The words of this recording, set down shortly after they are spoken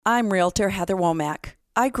I'm Realtor Heather Womack.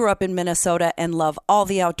 I grew up in Minnesota and love all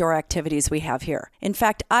the outdoor activities we have here. In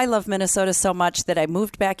fact, I love Minnesota so much that I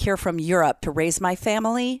moved back here from Europe to raise my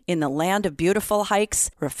family in the land of beautiful hikes,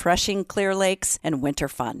 refreshing clear lakes, and winter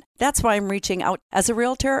fun. That's why I'm reaching out. As a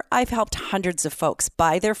realtor, I've helped hundreds of folks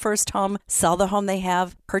buy their first home, sell the home they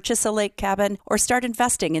have, purchase a lake cabin, or start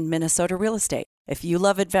investing in Minnesota real estate. If you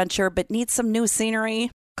love adventure but need some new scenery,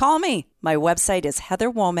 call me. My website is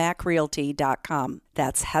heatherwomackrealty.com.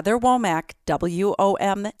 That's Heather Womack,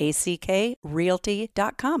 WOMACK,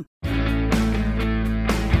 realty.com.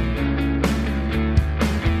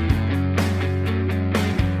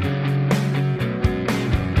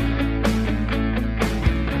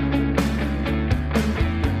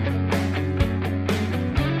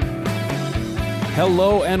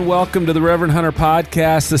 Hello and welcome to the Reverend Hunter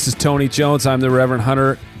Podcast. This is Tony Jones. I'm the Reverend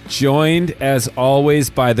Hunter, joined as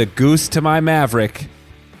always by the goose to my maverick,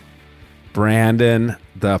 Brandon,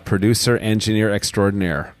 the producer engineer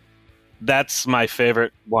extraordinaire. That's my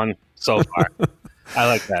favorite one so far. I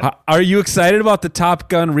like that. Are you excited about the Top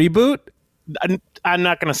Gun reboot? I'm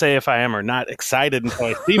not going to say if I am or not excited until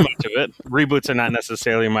I see much of it. Reboots are not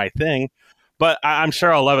necessarily my thing, but I'm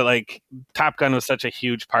sure I'll love it. Like, Top Gun was such a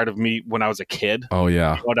huge part of me when I was a kid. Oh,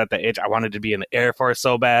 yeah. At the age, I wanted to be in the Air Force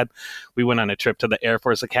so bad. We went on a trip to the Air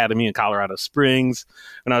Force Academy in Colorado Springs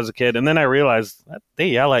when I was a kid. And then I realized that they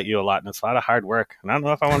yell at you a lot, and it's a lot of hard work. And I don't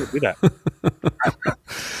know if I want to do that.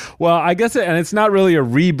 Well, I guess, and it's not really a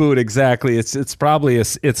reboot exactly. It's probably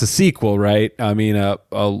it's a sequel, right? I mean, a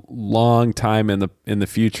long time in the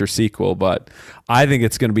future sequel, but I think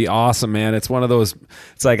it's going to be awesome, man. It's one of those.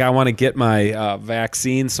 It's like I want to get my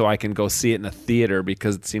vaccine so I can go see it in a theater,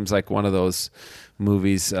 because it seems like one of those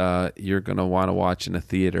movies you're going to want to watch in a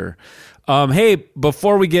theater. Hey,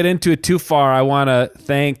 before we get into it too far, I want to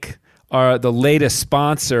thank the latest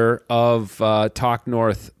sponsor of Talk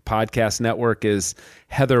North Podcast Network is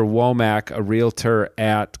Heather Womack, a realtor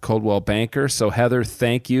at Coldwell Banker. So Heather,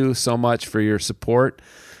 thank you so much for your support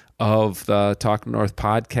of the Talk North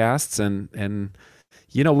podcasts. And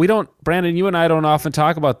you know, Brandon, you and I don't often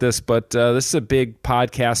talk about this, but this is a big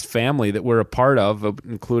podcast family that we're a part of,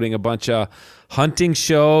 including a bunch of hunting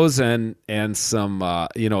shows and some,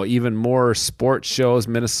 even more sports shows,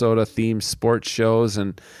 Minnesota themed sports shows.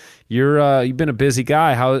 And you've been a busy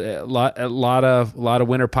guy. A lot of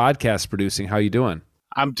winter podcast producing. How you doing?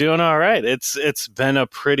 I'm doing all right. It's been a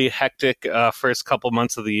pretty hectic first couple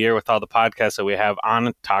months of the year with all the podcasts that we have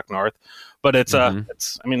on Talk North. But it's I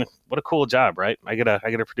mean, what a cool job, right? I get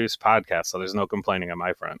to produce podcasts, so there's no complaining on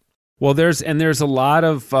my front. Well, there's a lot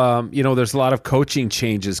of there's a lot of coaching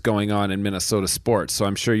changes going on in Minnesota sports. So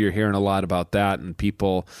I'm sure you're hearing a lot about that, and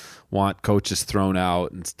people want coaches thrown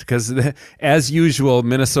out, and because as usual,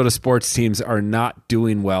 Minnesota sports teams are not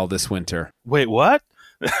doing well this winter. Wait, what?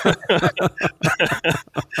 I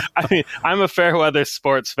mean, I'm a fair weather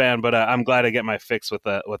sports fan, but I'm glad I get my fix with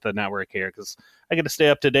the network here, because I get to stay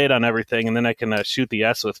up to date on everything, and then I can shoot the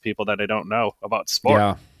S with people that I don't know about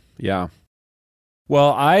sport. Yeah.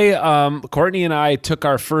 Well, Courtney and I took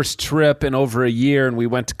our first trip in over a year, and we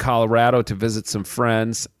went to Colorado to visit some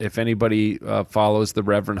friends. If anybody follows the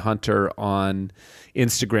Reverend Hunter on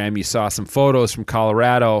Instagram, you saw some photos from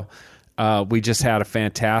Colorado. We just had a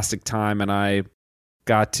fantastic time, and I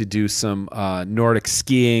got to do some Nordic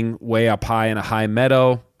skiing way up high in a high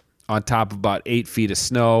meadow on top of about 8 feet of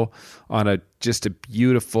snow on just a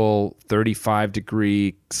beautiful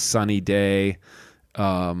 35-degree sunny day.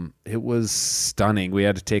 It was stunning. We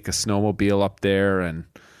had to take a snowmobile up there, and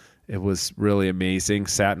it was really amazing.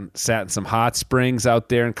 Sat in some hot springs out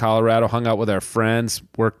there in Colorado, hung out with our friends,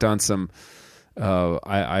 worked on some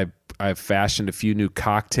I've fashioned a few new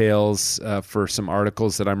cocktails for some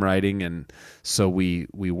articles that I'm writing, and so we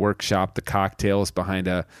workshopped the cocktails behind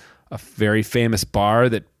a very famous bar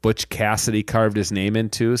that Butch Cassidy carved his name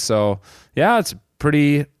into. So yeah, it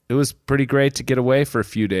was pretty great to get away for a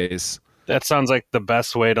few days. That sounds like the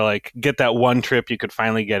best way to get that one trip you could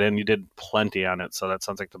finally get in. You did plenty on it, so that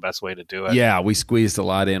sounds like the best way to do it. Yeah, we squeezed a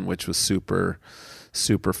lot in, which was super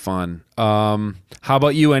fun. How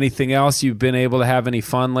about you? Anything else? You've been able to have any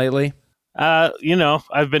fun lately?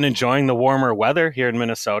 I've been enjoying the warmer weather here in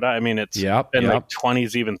Minnesota. I mean, it's been like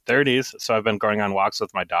 20s, even 30s. So I've been going on walks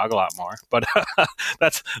with my dog a lot more. But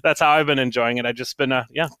that's how I've been enjoying it. I've just been,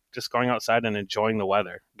 just going outside and enjoying the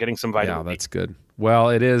weather, getting some vitamin D. Yeah, that's good. Well,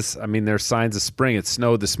 it is. I mean, there's signs of spring. It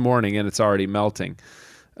snowed this morning and it's already melting.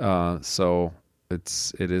 So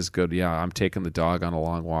it is good. Yeah, I'm taking the dog on a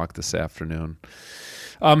long walk this afternoon.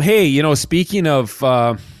 Hey, speaking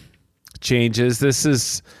of changes, this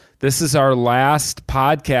is our last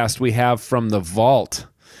podcast we have from the vault,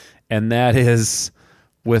 and that is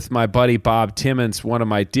with my buddy Bob Timmons, one of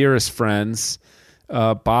my dearest friends.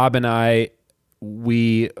 Bob and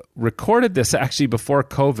we recorded this actually before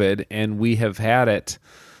COVID, and we have had it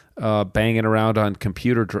banging around on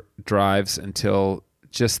computer drives until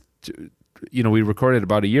just, we recorded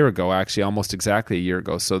about a year ago, actually almost exactly a year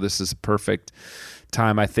ago. So this is a perfect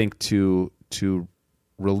time, I think, to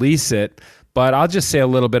release it. But I'll just say a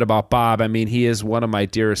little bit about Bob. I mean, he is one of my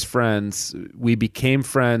dearest friends. We became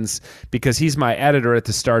friends because he's my editor at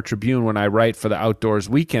the Star Tribune when I write for the Outdoors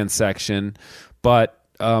Weekend section. But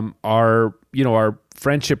our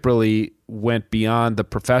friendship really went beyond the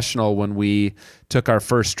professional when we took our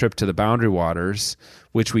first trip to the Boundary Waters,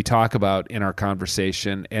 which we talk about in our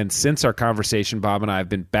conversation. And since our conversation, Bob and I have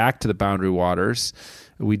been back to the Boundary Waters.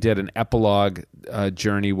 We did an epilogue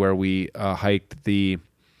journey where we hiked the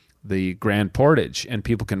Grand Portage, and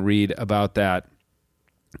people can read about that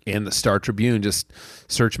in the Star Tribune. Just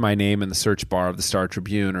search my name in the search bar of the Star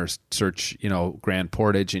Tribune, or search, Grand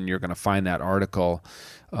Portage, and you're going to find that article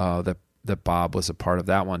that Bob was a part of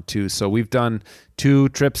that one too. So we've done 2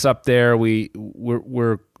 trips up there.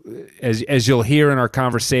 We're as you'll hear in our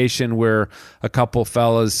conversation, we're a couple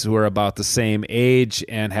fellas who are about the same age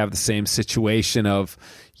and have the same situation of,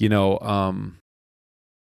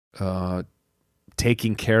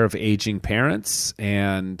 taking care of aging parents,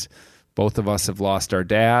 and both of us have lost our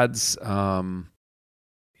dads.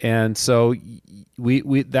 And so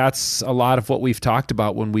we that's a lot of what we've talked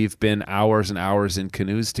about when we've been hours and hours in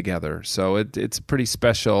canoes together. So it's a pretty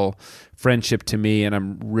special friendship to me, and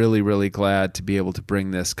I'm really, really glad to be able to bring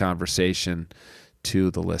this conversation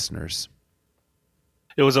to the listeners.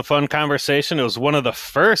 It was a fun conversation. It was one of the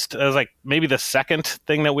first. It was like maybe the second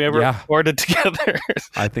thing that we ever recorded together.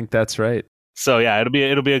 I think that's right. So yeah,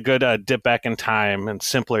 it'll be a good dip back in time and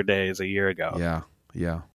simpler days a year ago.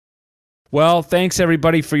 Yeah. Well, thanks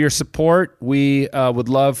everybody for your support. We would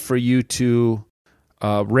love for you to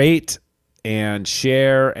rate and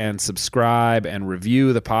share and subscribe and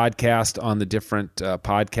review the podcast on the different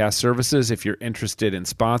podcast services. If you're interested in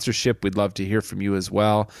sponsorship, we'd love to hear from you as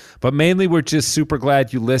well. But mainly, we're just super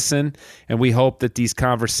glad you listen, and we hope that these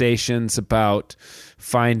conversations about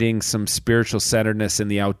finding some spiritual centeredness in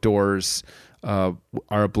the outdoors are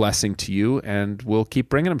a blessing to you, and we'll keep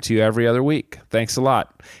bringing them to you every other week. Thanks a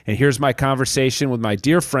lot. And here's my conversation with my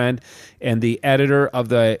dear friend and the editor of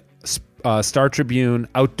the Star Tribune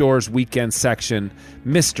Outdoors Weekend section,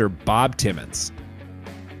 Mr. Bob Timmons.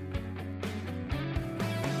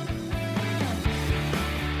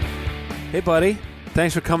 Hey, buddy.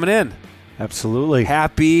 Thanks for coming in. Absolutely.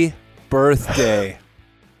 Happy birthday.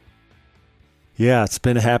 Yeah, it's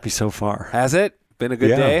been happy so far. Has it? Been a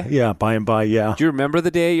good day? Yeah, by and by, yeah. Do you remember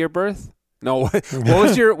the day of your birth? No.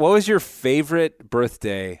 What was your favorite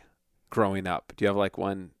birthday growing up? Do you have like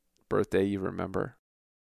one birthday you remember?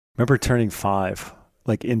 Remember turning 5,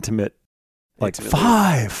 like intimate, like intimately.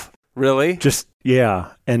 5. Really? Just,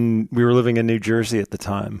 yeah. And we were living in New Jersey at the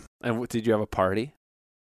time. And did you have a party?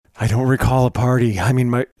 I don't recall a party. I mean,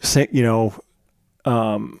 my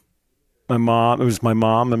mom, it was my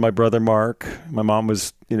mom and my brother Mark. My mom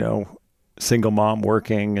was, single mom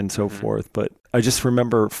working and so forth. But I just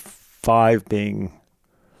remember 5 being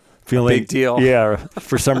feeling a big deal. Yeah,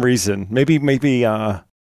 for some reason. Maybe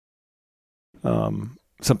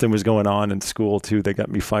something was going on in school too that got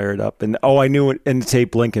me fired up. And I knew it, and it's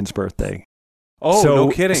Abe Lincoln's birthday. Oh, no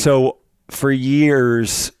kidding. So for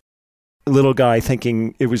years, little guy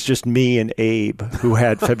thinking it was just me and Abe who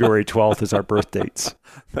had February 12th as our birth dates.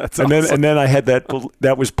 That's awesome. Awesome. And then I had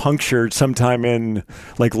that was punctured sometime in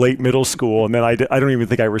like late middle school. And then I don't even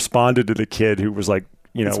think I responded to the kid who was like,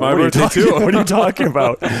 it's my birthday too. What are you talking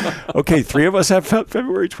about? Okay, 3 of us have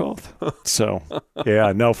February 12th. So,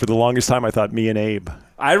 yeah, no, for the longest time I thought me and Abe.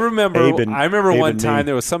 I remember Abe one time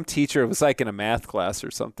there was some teacher, it was like in a math class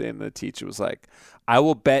or something, and the teacher was like, I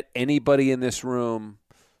will bet anybody in this room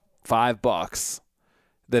 $5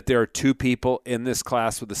 that there are 2 people in this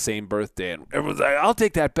class with the same birthday. And everyone's like, I'll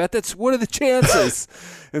take that bet. What are the chances?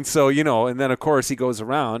 And so, and then of course he goes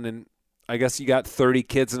around, and I guess you got 30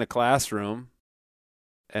 kids in a classroom,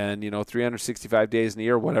 and 365 days in a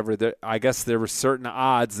year, whatever. I guess there were certain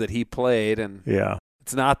odds that he played, and yeah,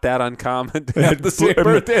 it's not that uncommon to have the same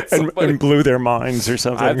birthday as somebody. And blew their minds or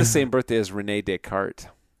something. I have the same birthday as Rene Descartes.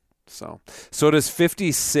 So does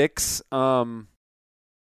 56?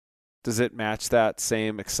 Does it match that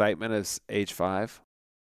same excitement as age 5?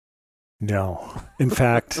 No. In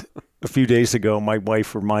fact, a few days ago, my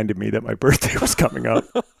wife reminded me that my birthday was coming up.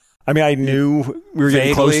 I mean, I knew we were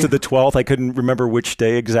getting close to the 12th. I couldn't remember which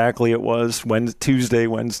day exactly it was. Tuesday,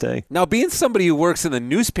 Wednesday. Now, being somebody who works in the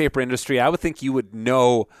newspaper industry, I would think you would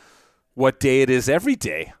know what day it is every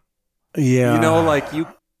day. Yeah. Like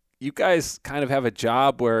you guys kind of have a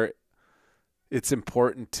job where it's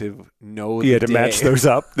important to know the to day. match those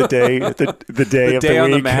up, the day the day of the week.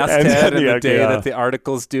 On the masthead and the day yeah. that the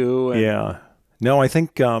articles due. Yeah. No, I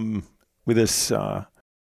think with this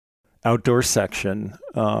outdoor section,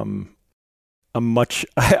 I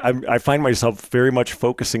find myself very much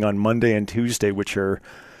focusing on Monday and Tuesday, which are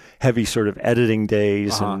heavy sort of editing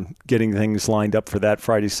days and getting things lined up for that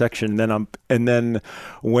Friday section. And then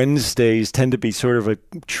Wednesdays tend to be sort of a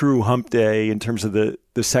true hump day in terms of the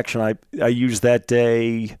section. I use that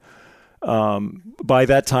day. By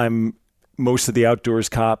that time, most of the outdoors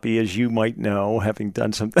copy, as you might know, having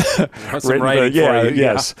done some writing for you.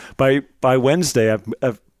 Yes. By Wednesday,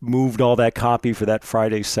 I've moved all that copy for that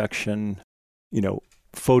Friday section.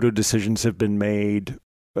 Photo decisions have been made.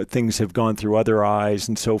 Things have gone through other eyes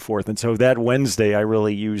and so forth. And so that Wednesday I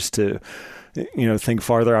really used to, think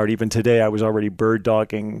farther out. Even today I was already bird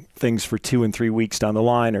dogging things for 2 and 3 weeks down the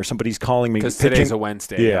line, or somebody's calling me. Because today's a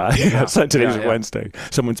Wednesday. Yeah. Today's a Wednesday.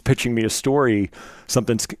 Someone's pitching me a story.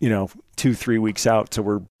 Something's, 2-3 weeks out.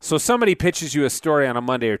 So somebody pitches you a story on a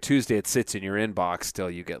Monday or Tuesday. It sits in your inbox till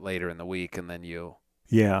you get later in the week, and then you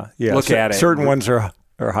look at it. Certain ones are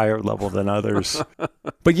higher level than others.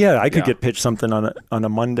 But I could get pitched something on a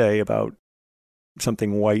Monday about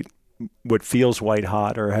something what feels white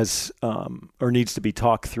hot, or has or needs to be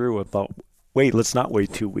talked through about. Wait, let's not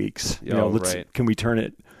wait 2 weeks. Can we turn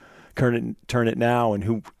it now? And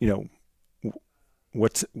who,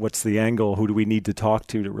 what's the angle? Who do we need to talk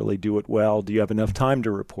to really do it well? Do you have enough time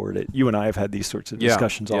to report it? You and I have had these sorts of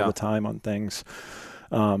discussions all the time on things.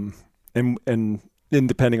 And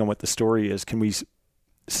depending on what the story is, can we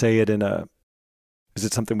say it is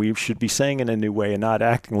it something we should be saying in a new way and not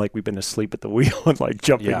acting like we've been asleep at the wheel and like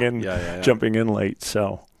jumping in late.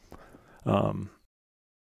 So,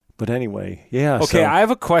 but anyway, Okay, so, I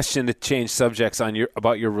have a question to change subjects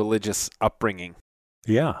about your religious upbringing.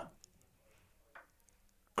 Yeah.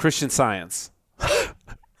 Christian Science.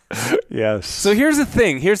 Yes. So here's the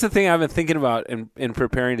thing I've been thinking about in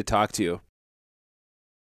preparing to talk to you.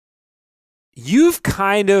 You've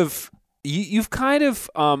kind of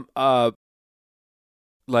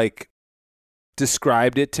like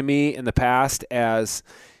described it to me in the past as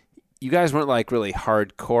you guys weren't like really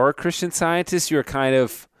hardcore Christian Scientists. You were kind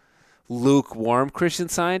of lukewarm Christian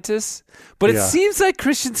Scientists. But it seems like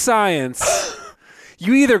Christian Science,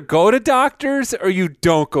 you either go to doctors or you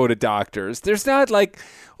don't go to doctors. There's not like,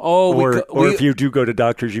 if you do go to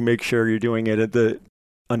doctors, you make sure you're doing it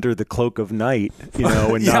under the cloak of night, and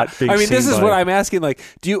not being seen. This is what I'm asking. Like,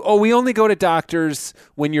 we only go to doctors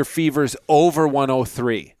when your fever's over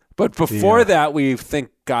 103. But before that, we think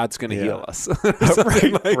God's going to heal us.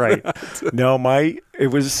 Right. No, it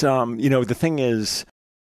was, the thing is,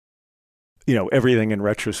 everything in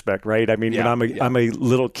retrospect, right? I mean, when I'm a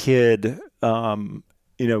little kid, going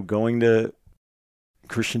to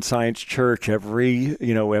Christian Science Church every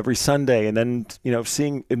Sunday, and then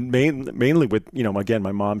seeing mainly with again,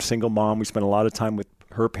 my mom's single mom. We spent a lot of time with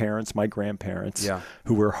her parents, my grandparents,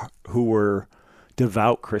 who were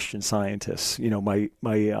devout Christian Scientists.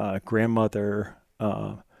 My grandmother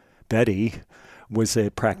Betty was a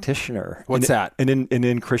practitioner. What's that? And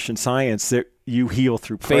in Christian Science, you heal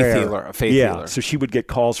through prayer. Faith healer. So she would get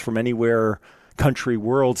calls from anywhere, country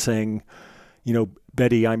world, saying,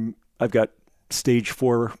 Betty, I've got stage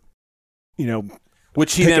 4, Would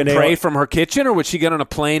she then pray from her kitchen, or would she get on a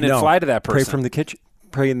plane and fly to that person? Pray from the kitchen.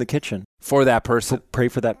 Pray in the kitchen. For that person. Pray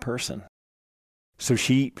for that person. So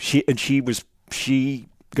she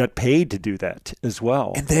got paid to do that as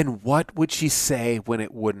well. And then what would she say when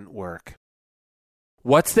it wouldn't work?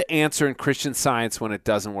 What's the answer in Christian Science when it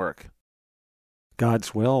doesn't work?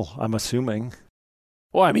 God's will, I'm assuming.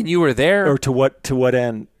 Well, I mean, you were there. Or to what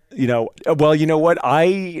end? Well, you know what?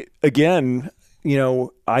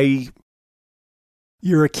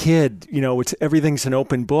 You're a kid, everything's an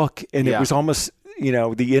open book. And it was almost,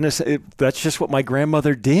 the innocent, that's just what my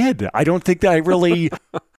grandmother did. I don't think that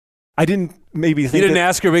I didn't maybe think you didn't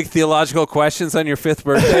ask her big theological questions on your 5th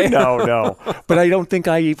birthday? No. But I don't think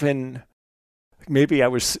maybe I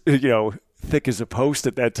was, thick as a post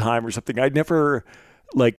at that time or something. I'd never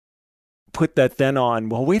put that then on,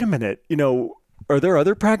 well, wait a minute, are there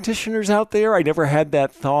other practitioners out there? I never had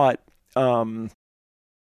that thought.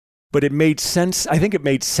 But it made sense. I think it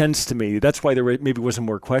made sense to me. That's why there maybe wasn't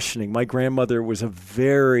more questioning. My grandmother was a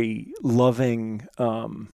very loving,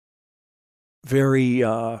 very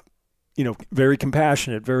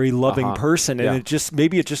compassionate, very loving person. And it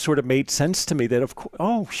just sort of made sense to me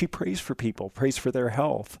that she prays for people, prays for their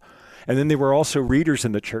health. And then they were also readers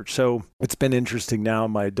in the church. So it's been interesting now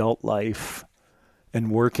in my adult life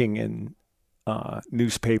and working in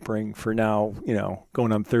newspapering for now,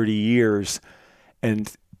 going on 30 years,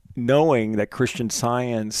 and knowing that Christian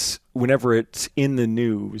Science, whenever it's in the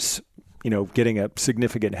news, getting a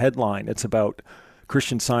significant headline, it's about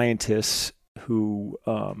Christian scientists who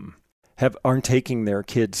aren't taking their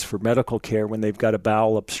kids for medical care when they've got a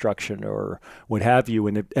bowel obstruction or what have you,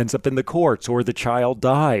 and it ends up in the courts, or the child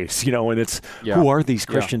dies, and it's, who are these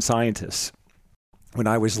Christian scientists? When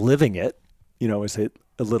I was living it, as a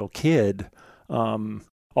little kid,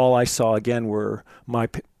 all I saw again were my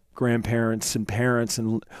grandparents and parents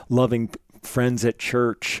and loving friends at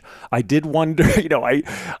church. I did wonder,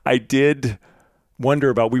 I did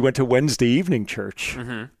wonder about, we went to Wednesday evening church.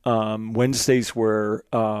 Mm-hmm. Wednesdays were,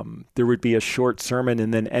 there would be a short sermon,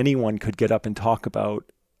 and then anyone could get up and talk about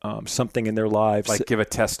something in their lives. Like give a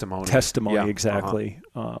testimony. Exactly.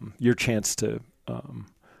 Your chance to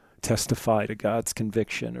testify to God's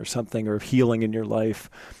conviction or something, or healing in your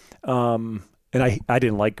life. And I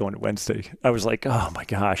didn't like going to Wednesday. I was like, oh my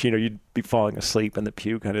gosh, you'd be falling asleep in the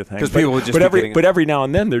pew kind of thing. Because people would just but every now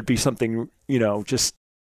and then there'd be something, just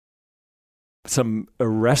some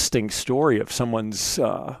arresting story of someone's,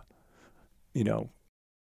 what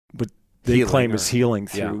they claim is healing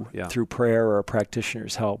through prayer or a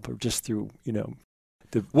practitioner's help, or just through,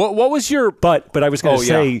 what was your? But I was going to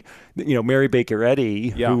say, Mary Baker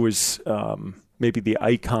Eddy, who was maybe the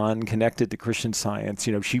icon connected to Christian Science.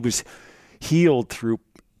 She was healed through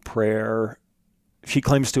prayer. She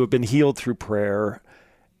claims to have been healed through prayer,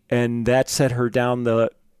 and that set her down the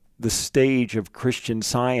stage of Christian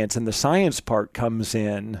Science. And the science part comes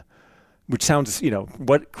in, which sounds,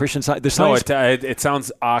 what Christian Science? The science. No, it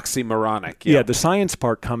sounds oxymoronic. Yeah, the science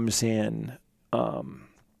part comes in.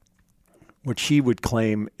 What she would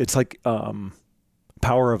claim, it's like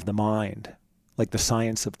power of the mind, like the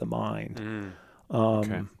science of the mind.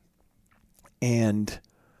 Okay. And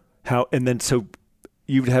then so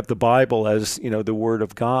you'd have the Bible as, the Word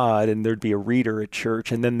of God, and there'd be a reader at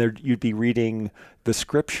church, and then you'd be reading the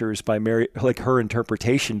scriptures by Mary, like her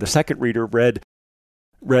interpretation. The second reader read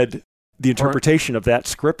the interpretation of that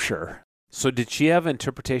scripture. So did she have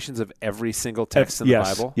interpretations of every single text in the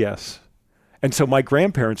Bible? Yes. And so my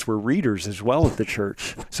grandparents were readers as well at the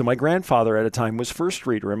church. So my grandfather at a time was first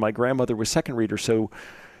reader, and my grandmother was second reader. So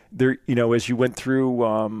there, as you went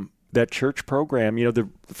through that church program, the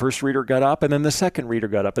first reader got up, and then the second reader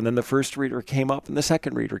got up, and then the first reader came up, and the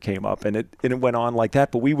second reader came up, and it went on like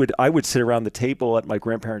that. But I would sit around the table at my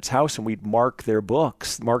grandparents' house, and we'd mark their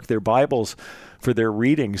books, mark their Bibles for their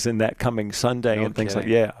readings in that coming Sunday and things like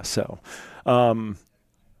So,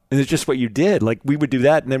 and it's just what you did. Like we would do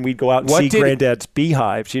that, and then we'd go out and see Granddad's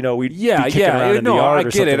beehives. We'd be kicking around in the yard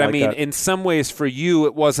or something like that. I get it. I mean, in some ways, for you,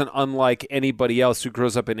 it wasn't unlike anybody else who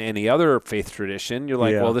grows up in any other faith tradition. You're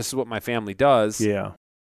like, well, this is what my family does. Yeah.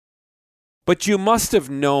 But you must have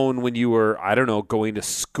known when you were, I don't know, going to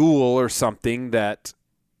school or something that,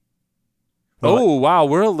 wow,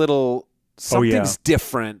 we're a little, something's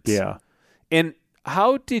different. Yeah. And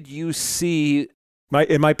how did you see...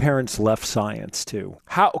 My parents left science too.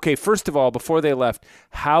 Okay, first of all, before they left,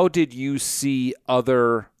 how did you see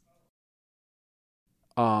other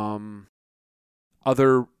versions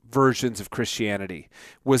of Christianity?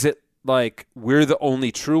 Was it like we're the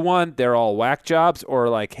only true one, they're all whack jobs, or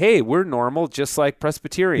like, hey, we're normal just like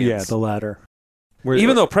Presbyterians? Yeah, the latter.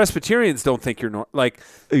 Even though Presbyterians don't think you're normal. Like,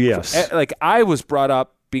 yes. Like I was brought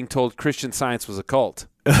up being told Christian Science was a cult.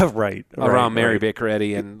 Right. Around Mary Baker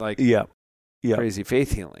Eddy and like... Yeah. Crazy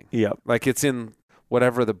faith healing. Yeah. Like it's in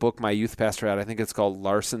whatever the book my youth pastor had. I think it's called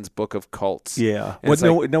Larson's Book of Cults. Yeah.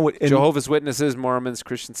 Jehovah's Witnesses, Mormons,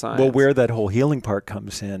 Christian Science. Well, where that whole healing part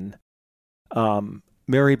comes in,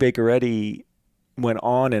 Mary Baker Eddy went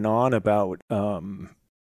on and on about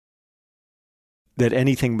that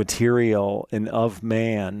anything material and of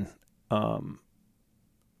man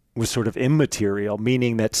was sort of immaterial,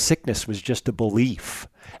 meaning that sickness was just a belief.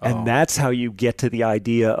 And that's how you get to the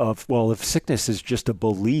idea of, well, if sickness is just a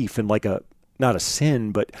belief and like not a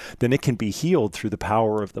sin, but then it can be healed through the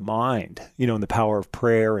power of the mind, and the power of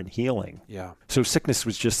prayer and healing. Yeah. So sickness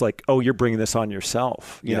was just like, oh, you're bringing this on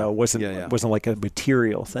yourself. It wasn't like a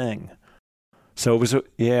material thing. So it was,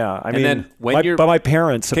 but my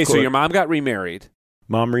parents, okay, so your mom got remarried.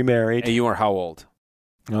 Mom remarried. And you were how old?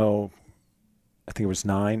 Oh, I think it was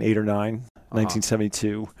 8 or 9,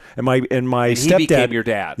 1972. And my stepdad became your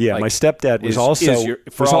dad. Yeah, my stepdad was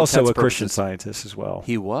also a Christian Scientist as well.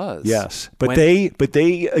 He was. Yes. But they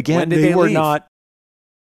again, they were not.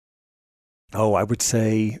 Oh, I would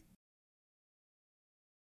say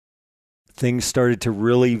things started to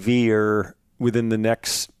really veer within the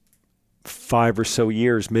next 5 or so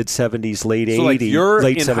years, mid 70s, late 80s. Like you're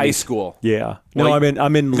late in 70s. high school. Yeah. No,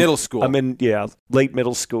 I'm in middle school. I'm in late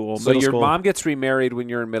middle school. So your mom gets remarried when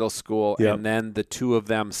you're in middle school, yep. and then the two of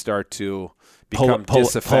them start to become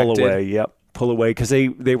disaffected. Pull away. Yep. Pull away because they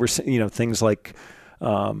were, things like,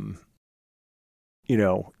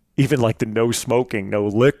 even like the no smoking, no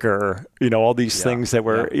liquor, all these things that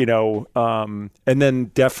were, and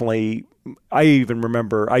then definitely. I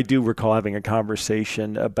do recall having a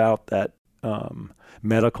conversation about that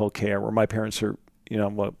medical care where my parents are,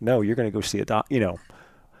 well, no, you're going to go see a doctor.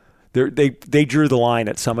 They drew the line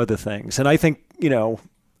at some of the things. And I think, we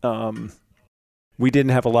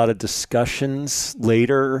didn't have a lot of discussions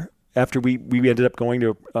later after we ended up going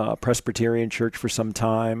to a Presbyterian church for some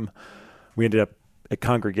time. We ended up at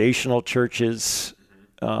congregational churches,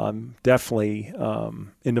 definitely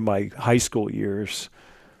into my high school years.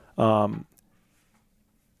 But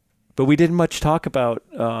we didn't much talk about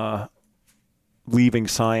leaving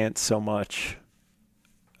science so much.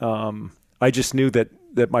 I just knew that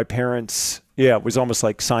my parents, it was almost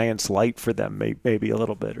like science light for them, maybe a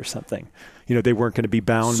little bit or something. They weren't going to be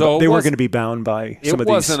bound. They weren't going to be bound by some of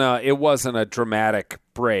these. It wasn't a dramatic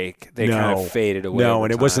break. They kind of faded away. No,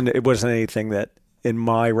 and it wasn't anything that, in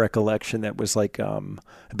my recollection, that was like a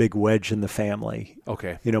big wedge in the family.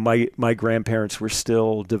 Okay. My grandparents were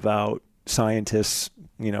still devout scientists,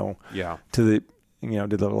 to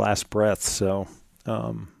the last breath. So,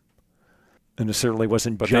 and it certainly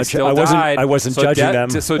wasn't judging. I wasn't judging them.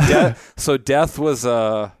 So death was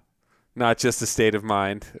not just a state of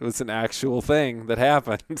mind. It was an actual thing that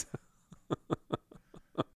happened.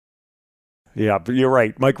 Yeah, but you're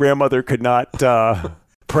right. My grandmother could not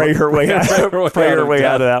pray her way out of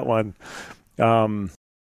that one.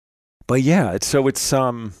 But yeah, it's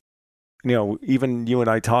even you and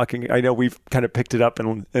I talking, I know we've kind of picked it up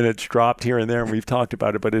and it's dropped here and there and we've talked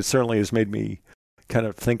about it, but it certainly has made me kind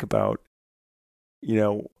of think about,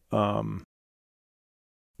 what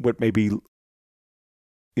maybe,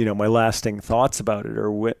 my lasting thoughts about it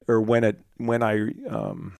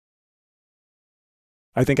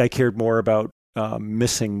I think I cared more about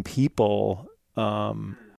missing people.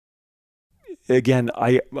 Again,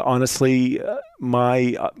 I honestly,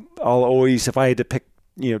 I'll always, if I had to pick,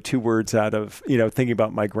 two words out of, thinking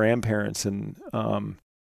about my grandparents and,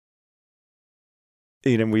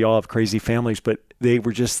 we all have crazy families, but they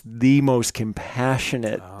were just the most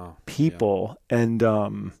compassionate people and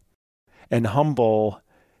humble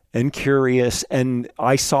and curious. And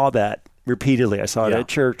I saw that repeatedly. I saw it at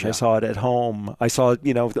church. I saw it at home. I saw,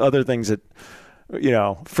 other things that,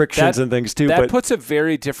 frictions and things too. That puts a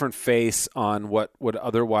very different face on what would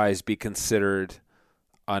otherwise be considered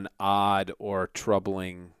an odd or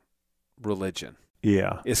troubling religion.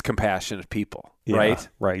 Yeah. Is compassionate people, yeah, right?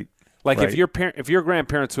 Right. Like if your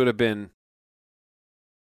grandparents would have been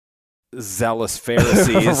zealous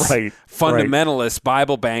Pharisees, fundamentalists,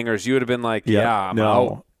 Bible bangers, you would have been like, I'm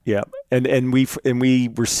out. Yeah. And we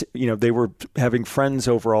were, they were having friends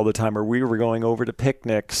over all the time, or we were going over to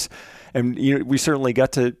picnics, and we certainly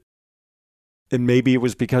got to, and maybe it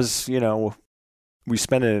was because, we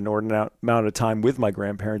spent an inordinate amount of time with my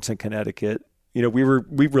grandparents in Connecticut. We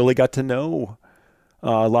really got to know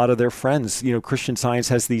a lot of their friends. Christian Science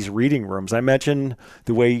has these reading rooms. I imagine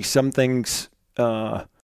the way some things, the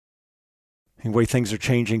way things are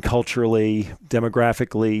changing culturally,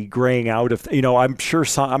 demographically, graying out of, I'm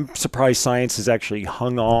surprised science has actually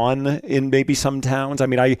hung on in maybe some towns. I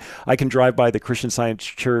mean, I can drive by the Christian Science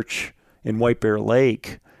Church in White Bear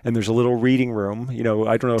Lake, and there's a little reading room.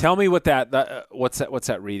 I don't know. Tell me what's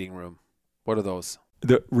that reading room? What are those?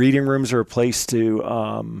 The reading rooms are a place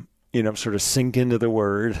to, sort of sink into the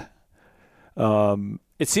Word.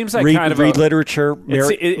 It seems like read literature.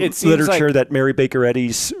 It seems literature like, that Mary Baker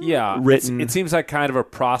Eddy's written. It seems like kind of a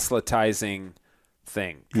proselytizing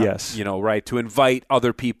thing. Yes, right, to invite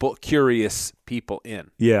other people, curious people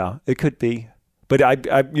in. Yeah, it could be. But I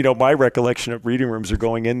my recollection of reading rooms are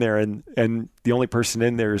going in there, and the only person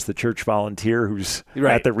in there is the church volunteer who's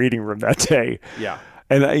at the reading room that day. Yeah,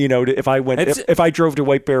 and if I drove to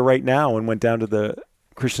White Bear right now and went down to the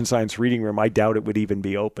Christian Science reading room, I doubt it would even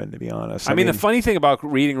be open, to be honest. I mean, the funny thing about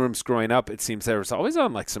reading rooms growing up, it seems there was always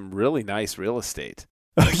on like some really nice real estate.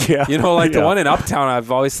 Yeah. The one in Uptown,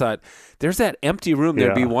 I've always thought, there's that empty room.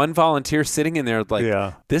 There'd be one volunteer sitting in there like,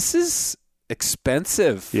 this is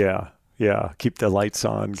expensive. Yeah. Yeah. Keep the lights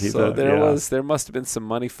on. There must have been some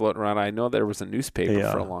money floating around. I know there was a newspaper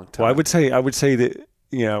for a long time. Well, I would say that,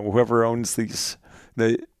 whoever owns the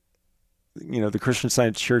Christian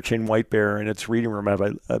Science Church in White Bear and its reading room have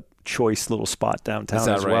choice little spot downtown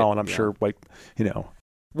as right? well. And I'm sure, like,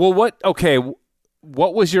 Well,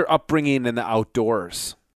 what was your upbringing in the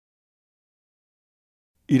outdoors?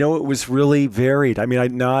 It was really varied. I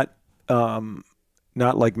mean, not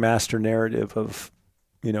like master narrative of,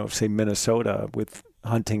 say Minnesota with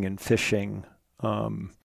hunting and fishing.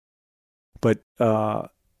 But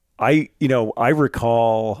I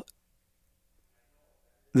recall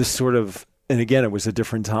this sort of, and again, it was a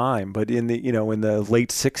different time, but in the late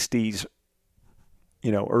 60s,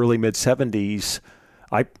 early mid 70s,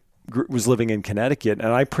 I was living in Connecticut,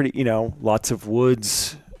 and I lots of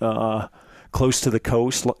woods, close to the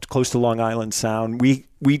coast, close to Long Island Sound.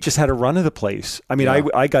 We just had a run of the place. I mean,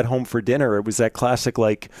 I got home for dinner. It was that classic,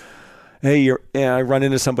 like, hey, I run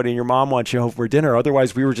into somebody and your mom wants you home for dinner.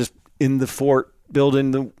 Otherwise, we were just in the fort,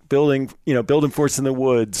 building forts in the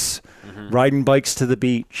woods, riding bikes to the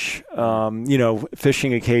beach,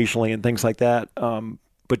 fishing occasionally and things like that.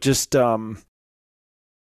 But just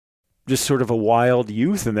sort of a wild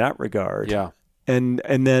youth in that regard. Yeah. And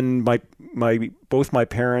then both my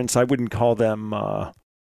parents, I wouldn't call them, I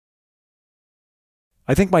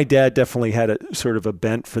think my dad definitely had a sort of a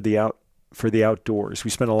bent for the outdoors. We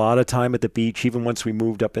spent a lot of time at the beach. Even once we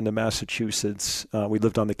moved up into Massachusetts, we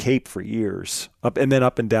lived on the Cape for years, up and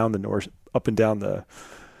down the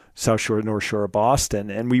South Shore, North Shore of Boston.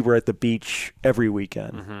 And we were at the beach every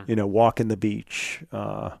weekend, walking the beach,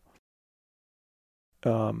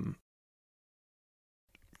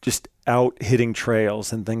 just out hitting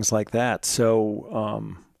trails and things like that.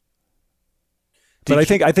 So, but I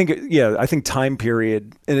think time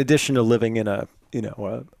period, in addition to living in a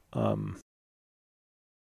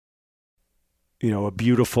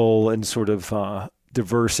beautiful and sort of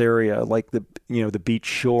diverse area like the beach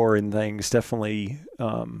shore and things, definitely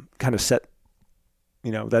kind of set,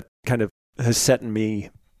 that kind of has set in me,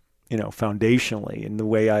 foundationally, in the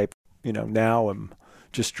way I, now am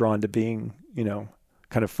just drawn to being,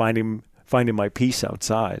 kind of finding my peace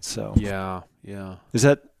outside. So yeah. Is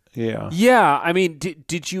that yeah? Yeah. I mean,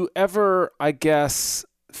 did you ever, I guess,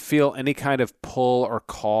 feel any kind of pull or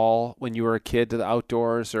call when you were a kid to the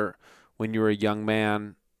outdoors, or when you were a young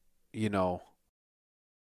man,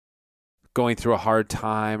 going through a hard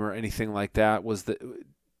time or anything like that?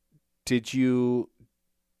 Did you,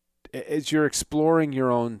 as you're exploring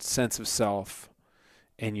your own sense of self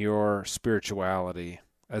and your spirituality,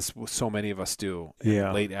 as so many of us do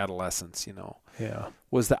in late adolescence,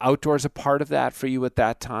 was the outdoors a part of that for you at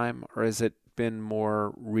that time, or has it been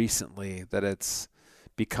more recently that it's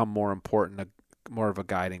become more important, more of a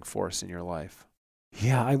guiding force in your life?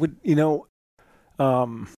 Yeah, I would,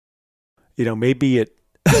 maybe it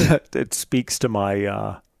it speaks to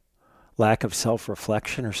my lack of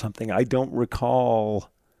self-reflection or something. I don't recall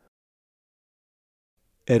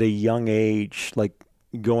at a young age, like,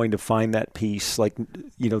 going to find that peace, like,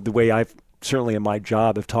 the way I've certainly in my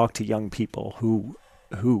job have talked to young people who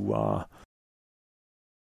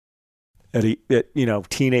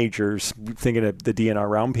teenagers, thinking of the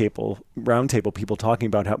DNR roundtable people talking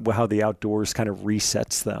about how the outdoors kind of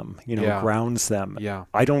resets them, grounds them. Yeah.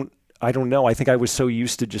 I don't know. I think I was so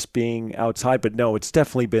used to just being outside, but no, it's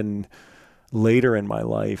definitely been later in my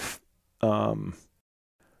life,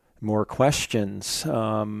 more questions,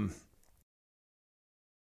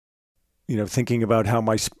 thinking about how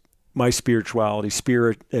my spirituality,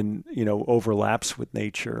 spirit, and, overlaps with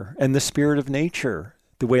nature and the spirit of nature,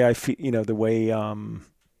 the way I feel, the way,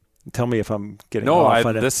 tell me if I'm getting off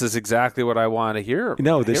on it. This is exactly what I want to hear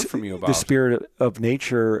from you about. The spirit of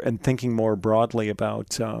nature, and thinking more broadly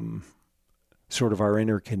about, sort of our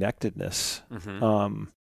interconnectedness. Mm-hmm.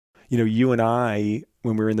 You and I,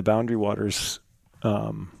 when we were in the Boundary Waters,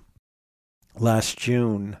 last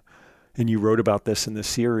June, and you wrote about this in the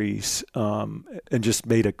series, and just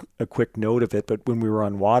made a quick note of it. But when we were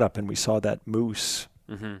on Wadup and we saw that moose,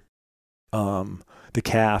 the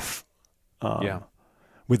calf,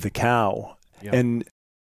 with the cow, and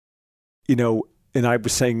and I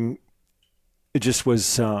was saying, it just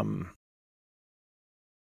was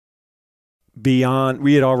beyond.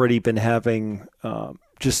 We had already been having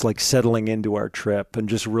just like settling into our trip and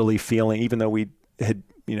just really feeling, even though we had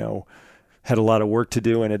had a lot of work to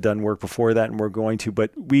do and had done work before that and we're going to,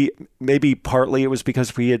 but maybe partly it was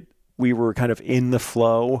because we were kind of in the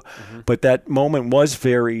flow, but that moment was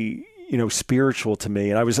very, spiritual to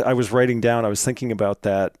me. And I was writing down, I was thinking about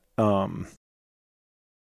that,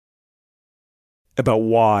 about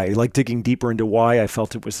why, like digging deeper into why I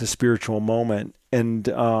felt it was a spiritual moment. And,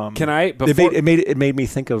 it made me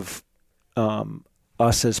think of,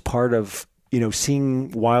 us as part of,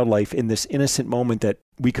 seeing wildlife in this innocent moment that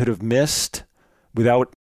we could have missed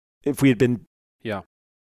if we had been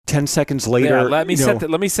 10 seconds later. Let me set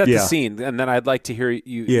the scene, and then I'd like to hear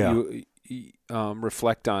you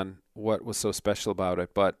reflect on what was so special about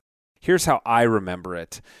it. But here's how I remember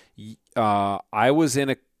it. I was in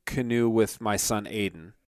a canoe with my son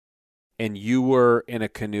Aiden, and you were in a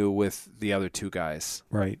canoe with the other two guys,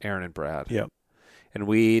 right? Aaron and Brad. Yep. And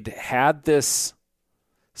we'd had this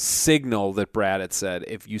signal that Brad had said,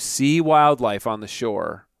 if you see wildlife on the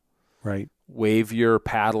shore, right, wave your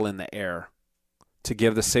paddle in the air to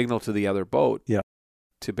give the signal to the other boat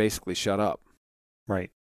to basically shut up.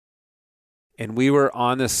 Right. And we were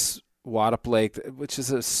on this Waddup Lake, which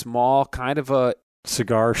is a small kind of a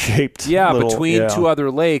cigar-shaped between two other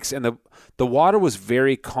lakes, and the water was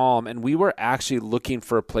very calm, and we were actually looking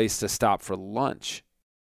for a place to stop for lunch.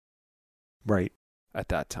 Right. At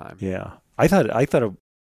that time. Yeah. I thought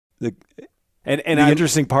the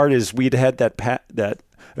interesting part is we'd had that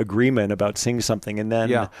agreement about seeing something, and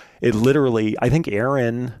then it literally, I think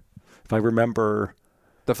Aaron, if I remember,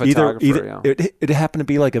 the photographer, it happened to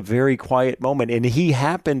be like a very quiet moment, and he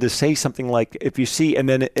happened to say something like, "If you see," and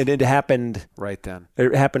then it happened right then.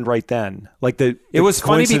 It happened right then. Like it was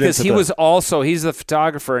funny because he's the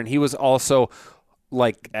photographer, and he was also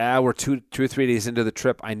like, we're 2 or 3 days into the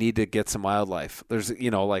trip. I need to get some wildlife. There's,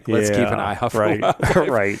 let's keep an eye out for wildlife.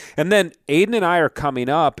 Right. And then Aiden and I are coming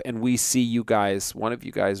up, and we see one of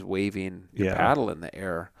you guys waving your paddle in the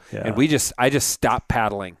air. Yeah. And I just stopped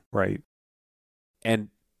paddling. Right. And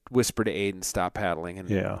whispered to Aiden, stop paddling. And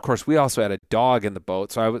of course, we also had a dog in the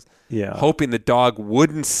boat. So I was hoping the dog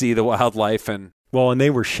wouldn't see the wildlife and they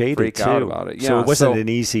were shaded freak too. Out about it. Yeah, so it wasn't an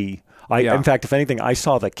easy... In fact, if anything, I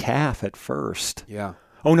saw the calf at first. Yeah.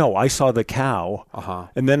 Oh no, I saw the cow. Uh-huh.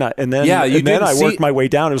 And then I worked my way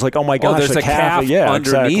down. It was like, oh my gosh, there's a calf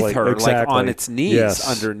underneath her, exactly. like on its knees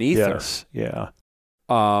underneath her. Yeah.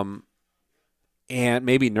 And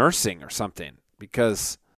maybe nursing or something,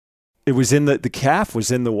 because it was the calf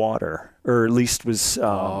was in the water, or at least was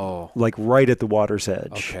like right at the water's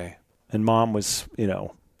edge. Okay. And mom was,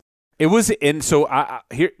 It was, and so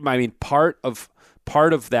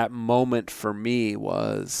part of that moment for me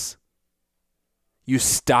was you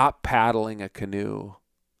stop paddling a canoe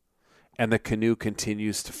and the canoe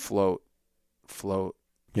continues to float.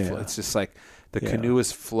 Yeah. It's just like the canoe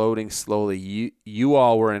is floating slowly. You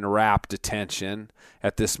all were in rapt attention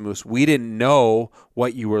at this moose. We didn't know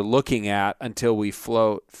what you were looking at until we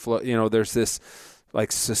float. There's this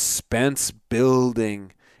like suspense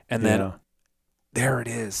building, and then there it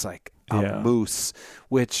is, like a moose,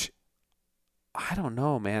 which I don't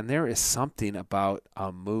know, man. There is something about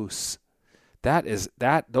a moose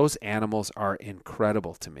those animals are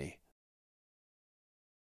incredible to me.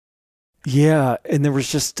 Yeah, and there was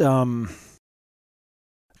just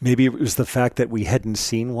maybe it was the fact that we hadn't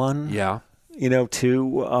seen one. Yeah.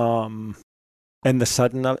 Too, and the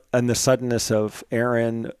suddenness of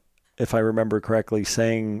Aaron, if I remember correctly,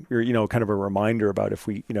 saying, or kind of a reminder about if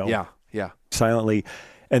we, silently,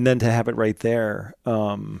 and then to have it right there.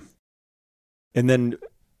 And then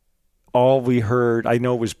all we heard, I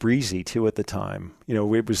know it was breezy too at the time. The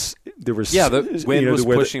wind was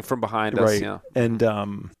pushing from behind us, right. And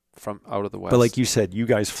from out of the west. But like you said, you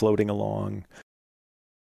guys floating along,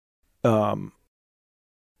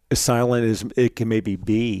 as silent as it can maybe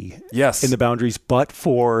be, yes, in the boundaries, but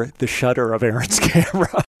for the shutter of Aaron's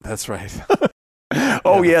camera. That's right.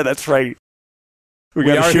 That's right. We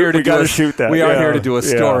got to shoot that. We are here to do a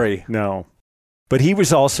story. Yeah. No. But he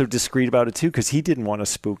was also discreet about it, too, because he didn't want to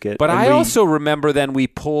spook it. But I also remember then we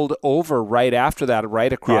pulled over right after that,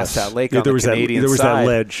 right across that lake on the Canadian side. There was that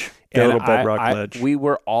ledge, that little bedrock ledge. We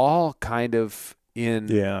were all kind of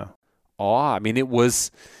in awe. I mean, it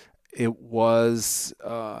was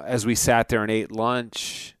as we sat there and ate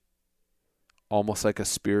lunch, almost like a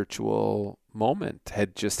spiritual moment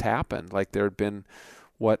had just happened. Like there had been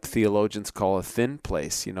what theologians call a thin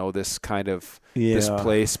place, this kind of this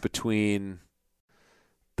place between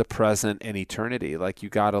the present and eternity. Like you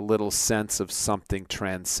got a little sense of something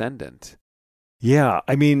transcendent. Yeah.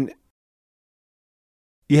 I mean,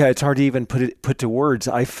 it's hard to even put to words.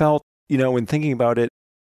 I felt, in thinking about it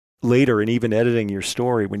later and even editing your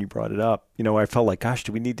story when you brought it up, I felt like, gosh,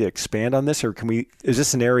 do we need to expand on this, or is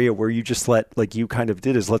this an area where you just let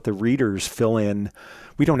the readers fill in?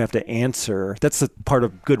 We don't have to answer. That's the part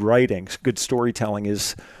of good writing, good storytelling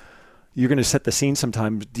is, you're going to set the scene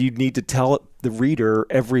sometimes. You need to tell the reader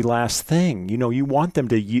every last thing. You want them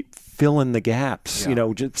to fill in the gaps,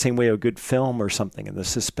 just same way a good film or something in the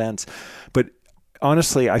suspense. But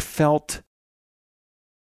honestly, I felt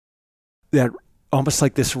that almost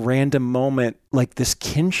like this random moment, like this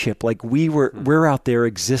kinship, like we're out there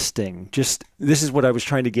existing. Just, this is what I was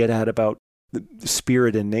trying to get at about the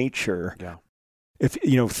spirit in nature. Yeah. If,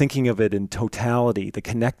 thinking of it in totality, the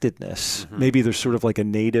connectedness, maybe there's sort of like a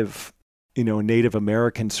Native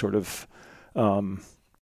American sort of, I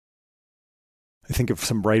think of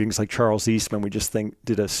some writings like Charles Eastman. We just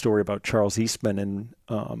did a story about Charles Eastman and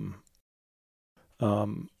a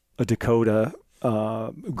Dakota,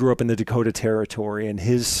 grew up in the Dakota Territory, and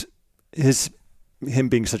him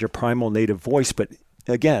being such a primal Native voice. But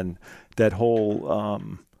again, that whole,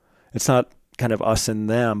 it's not kind of us and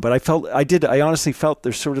them, but I honestly felt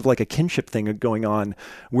there's sort of like a kinship thing going on.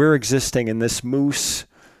 We're existing, and this moose,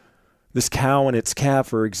 this cow and its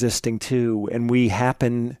calf are existing too, and we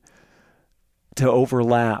happen to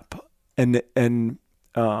overlap, and we're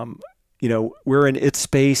in its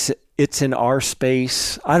space, it's in our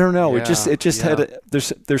space. I don't know. Yeah, it just had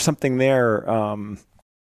there's something there.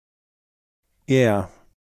 Yeah,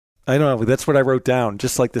 I don't know. That's what I wrote down.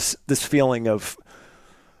 Just like this feeling of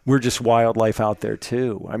we're just wildlife out there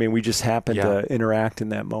too. I mean, we just happen to interact in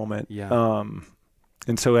that moment. Yeah.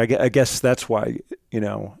 And so I guess that's why,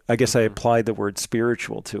 I guess I applied the word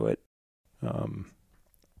spiritual to it.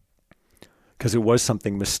 Because it was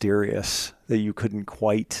something mysterious that you couldn't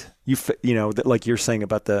quite, like you're saying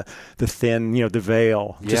about the thin, the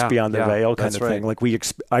veil, just beyond the veil kind of thing. Like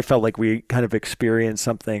I felt like we kind of experienced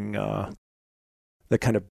something that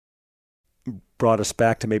kind of brought us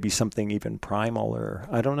back to maybe something even primal, or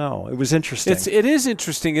I don't know. It was interesting. It is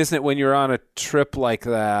interesting, isn't it, when you're on a trip like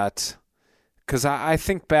that? Because I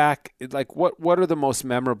think back, like what are the most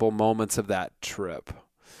memorable moments of that trip?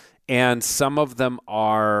 And some of them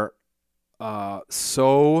are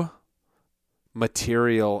so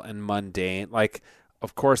material and mundane. Like,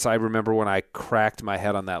 of course, I remember when I cracked my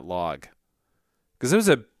head on that log, because it was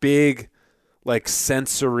a big, like,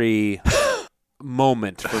 sensory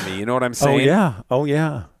moment for me. You know what I'm saying? Oh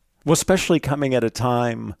yeah. Well, especially coming at a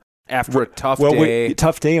time after a tough day.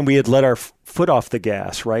 Tough day, and we had let our foot off the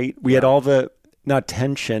gas, right? We had all the, not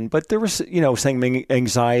tension, but there was, saying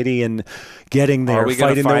anxiety and getting there,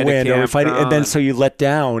 fighting the wind, or fighting, and then so you let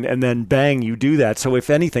down, and then bang, you do that. So if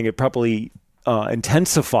anything, it probably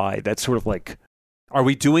intensified that sort of like. Are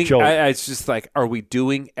we doing? It's just like, are we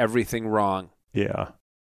doing everything wrong? Yeah.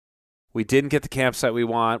 We didn't get the campsite we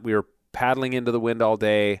want. We were paddling into the wind all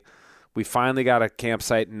day. We finally got a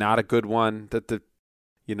campsite, not a good one, that the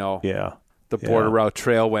border route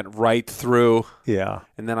trail went right through. Yeah.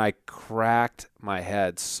 And then I cracked my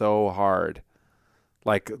head so hard.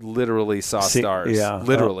 Like literally saw stars. Yeah.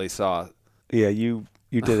 Literally saw. Yeah, you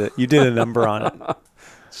did it. You did a number on it.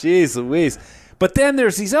 Jeez Louise. But then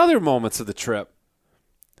there's these other moments of the trip.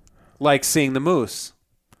 Like seeing the moose.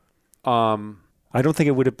 I don't think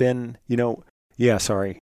it would have been,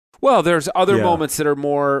 sorry. Well, there's other moments that are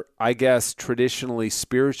more, I guess, traditionally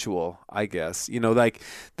spiritual, I guess, like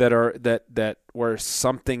that where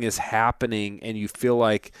something is happening and you feel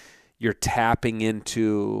like you're tapping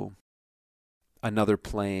into another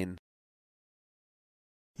plane.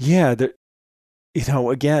 Yeah.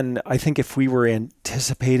 Again, I think if we were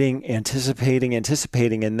anticipating, and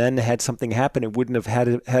then had something happen, it wouldn't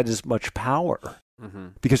have had as much power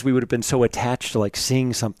because we would have been so attached to like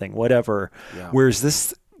seeing something, whatever. Yeah. Whereas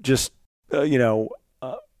this just, was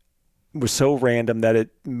so random that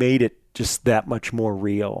it made it just that much more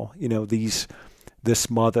real. This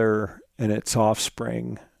mother and its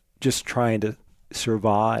offspring just trying to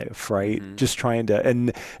survive, right? Mm-hmm. Just trying to,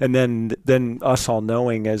 and then us all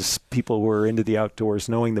knowing, as people who are into the outdoors,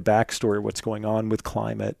 knowing the backstory, what's going on with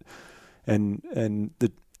climate, and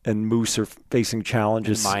moose are facing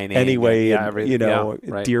challenges anyway,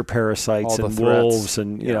 deer parasites and wolves,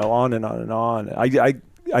 and on and on and on.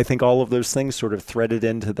 I think all of those things sort of threaded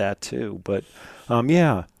into that too. But I mean,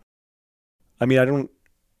 I don't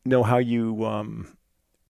know how you.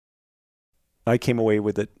 I came away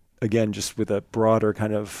with it again, just with a broader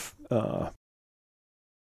kind of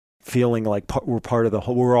feeling like we're part of the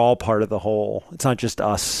whole. We're all part of the whole. It's not just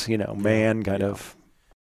us, man, kind of.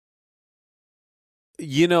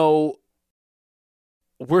 We're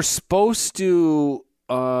supposed to.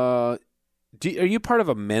 Are you part of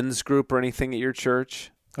a men's group or anything at your church?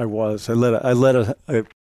 I was. I led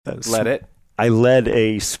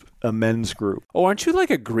a men's group. Oh, aren't you like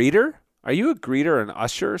a greeter? Are you a greeter or an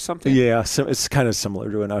usher or something? Yeah, so it's kind of similar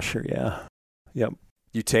to an usher. Yeah. Yep.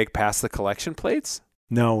 You take past the collection plates?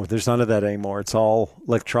 No, there's none of that anymore. It's all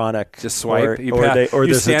electronic. Just swipe.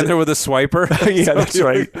 You stand there with a swiper. Yeah, that's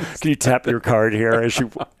right. Can you tap your card here as you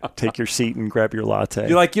take your seat and grab your latte?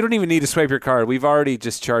 You're like, you don't even need to swipe your card. We've already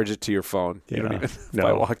just charged it to your phone. You don't even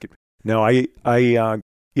by walking. No, I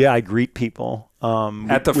greet people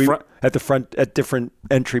at the front at different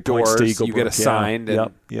entry points to Eagle you get assigned.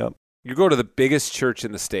 Yep. You go to the biggest church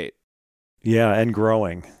in the state. Yeah, and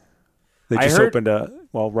growing. They just opened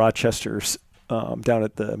Rochester's down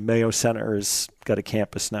at the Mayo Center has got a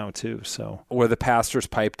campus now too. So where the pastor's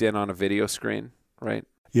piped in on a video screen, right?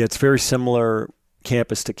 Yeah, it's very similar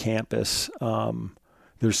campus to campus.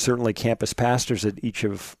 There's certainly campus pastors at each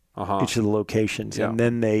of the locations, and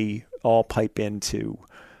then they all pipe into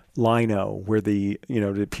Lino where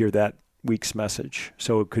to hear that week's message.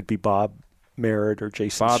 So it could be Bob Merritt or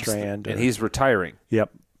Jason Strand. And he's retiring.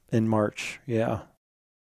 Yep, in March, yeah.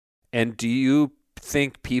 And do you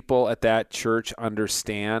think people at that church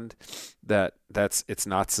understand that it's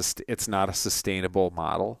not a sustainable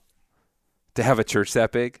model to have a church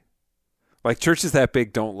that big? Like, churches that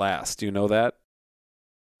big don't last. Do you know that?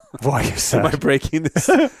 Why is that? Am I breaking this?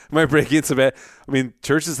 Am I breaking some bad? I mean,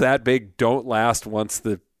 churches that big don't last once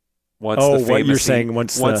the famous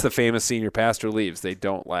senior pastor leaves. They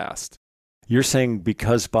don't last. You're saying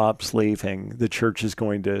because Bob's leaving, the church is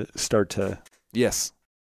going to start to... Yes.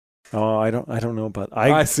 Oh, I don't know about...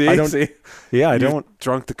 I see. Yeah, I You don't...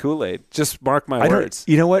 drunk the Kool-Aid. Just mark my words.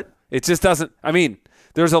 You know what? It just doesn't... I mean,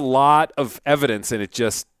 there's a lot of evidence, and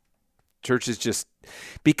churches just...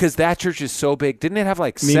 Because that church is so big. Didn't it have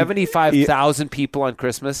 75,000 people on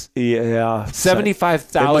Christmas? Yeah.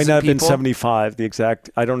 75,000 people? It might not have been 75, the exact...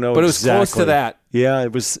 I don't know But it was close to that. Yeah,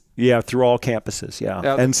 it was... Yeah, through all campuses,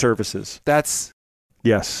 and services.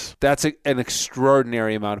 Yes. That's an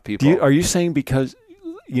extraordinary amount of people. Are you saying because...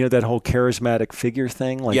 that whole charismatic figure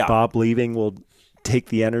thing, Bob leaving will take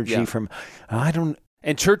the energy from, and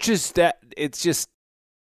churches that it's just,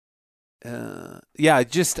 I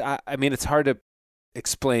mean, it's hard to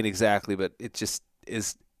explain exactly, but it just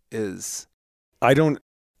is. I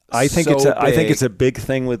think it's a big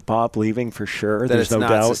thing with Bob leaving for sure. There's no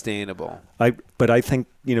doubt. It's not sustainable. But I think,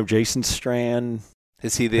 Jason Strand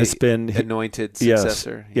has been anointed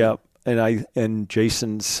successor. Yes, yeah. And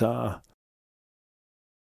Jason's,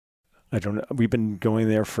 I don't know. We've been going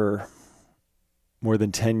there for more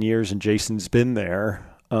than 10 years, and Jason's been there.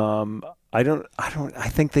 I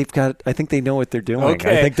think they know what they're doing.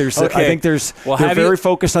 Okay. I think they're very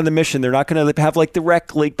focused on the mission. They're not going to have the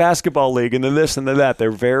rec league, basketball league, and then this and then that.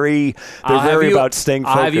 They're very about staying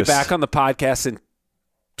focused. I'll have you back on the podcast in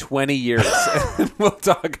 20 years. And we'll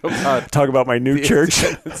talk about my new church.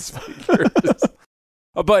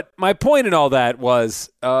 But my point in all that was,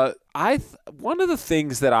 one of the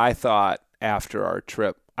things that I thought after our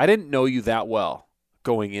trip, I didn't know you that well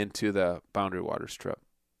going into the Boundary Waters trip.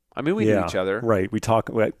 I mean, we knew each other, right? We talk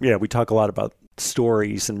a lot about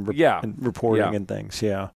stories and reporting and things.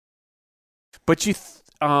 Yeah, but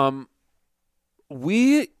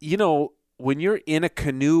when you're in a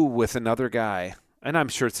canoe with another guy, and I'm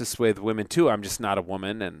sure it's this way with women too. I'm just not a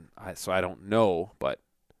woman, so I don't know, but.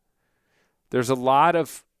 There's a lot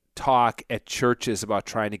of talk at churches about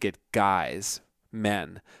trying to get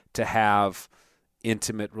men, to have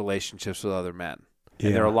intimate relationships with other men. Yeah.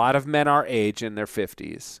 And there are a lot of men our age in their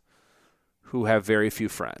 50s who have very few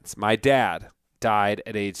friends. My dad died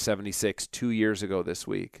at age 76 2 years ago this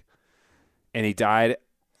week, and he died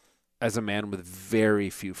as a man with very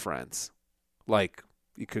few friends. Like,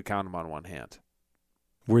 you could count them on one hand.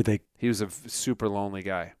 He was a super lonely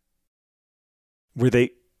guy. Were they...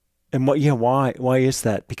 And what? Yeah, why? Why is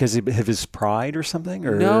that? Because of his pride or something?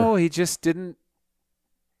 Or no, he just didn't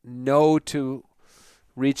know to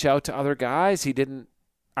reach out to other guys. He didn't.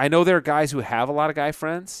 I know there are guys who have a lot of guy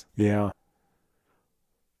friends. Yeah,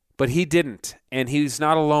 but he didn't, and he's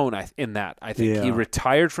not alone in that. I think he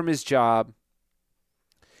retired from his job,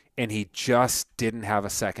 and he just didn't have a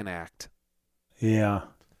second act. Yeah,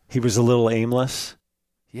 he was a little aimless.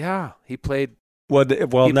 Yeah, he played. He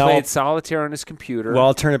played solitaire on his computer. Well,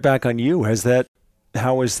 I'll turn it back on you.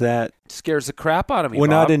 How is that? Scares the crap out of me, Well,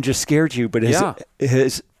 Bob. not in just scared you, but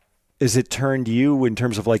has it turned you in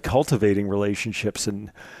terms of cultivating relationships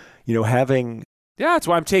and, having... Yeah, that's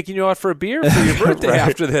why I'm taking you out for a beer for your birthday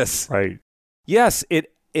after this. Right. Yes,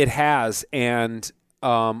 it has. And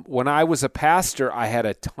when I was a pastor, I had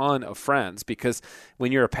a ton of friends because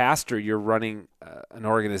when you're a pastor, you're running an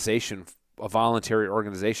organization, a voluntary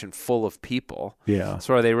organization full of people. Yeah.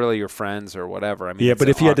 So are they really your friends or whatever? I mean, yeah, but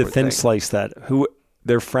if you had to thin slice that,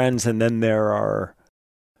 they're friends and then there are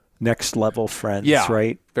next level friends,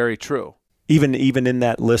 right? Very true. Even in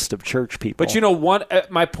that list of church people. But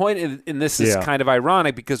my point in this is kind of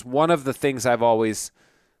ironic because one of the things I've always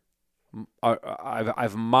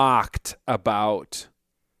I've mocked about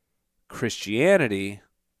Christianity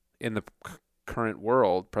in the present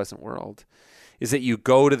world, is that you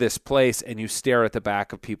go to this place and you stare at the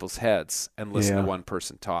back of people's heads and listen to one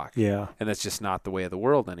person talk. Yeah. And that's just not the way of the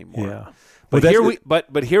world anymore. Yeah. But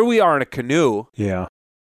here we are in a canoe. Yeah.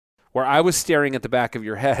 Where I was staring at the back of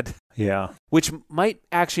your head. Yeah. Which might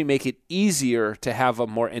actually make it easier to have a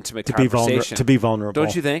more intimate conversation. To be vulnerable.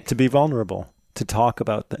 Don't you think? To be vulnerable. To talk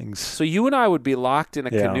about things. So you and I would be locked in a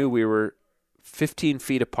canoe. We were 15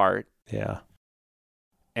 feet apart. Yeah.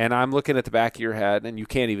 And I'm looking at the back of your head, and you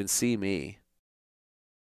can't even see me.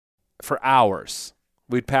 For hours.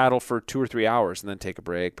 We'd paddle for 2 or 3 hours and then take a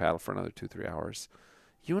break, paddle for another 2 or 3 hours.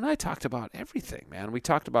 You and I talked about everything, man. We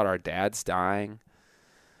talked about our dads dying.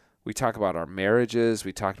 We talked about our marriages.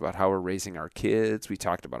 We talked about how we're raising our kids. We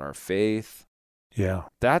talked about our faith. Yeah.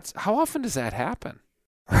 How often does that happen?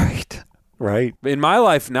 Right. In my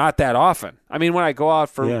life, not that often. I mean, when I go out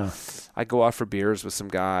for beers with some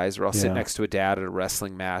guys, or I'll sit next to a dad at a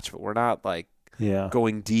wrestling match, but we're not like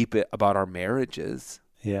going deep about our marriages.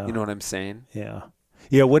 Yeah. You know what I'm saying? Yeah.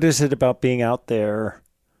 Yeah. What is it about being out there?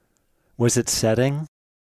 Was it setting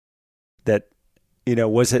that,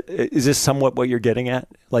 is this somewhat what you're getting at?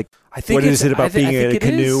 Like, what is it about being in a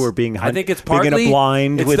canoe or being I think it's partly being in a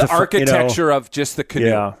blind with the architecture of just the canoe.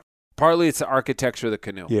 Yeah. Partly it's the architecture of the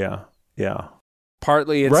canoe. Yeah. Yeah.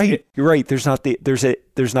 Partly it's right. You're right. There's not the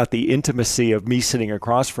intimacy of me sitting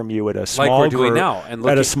across from you at a small like we're group doing now, and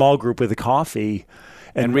at a small group with a coffee.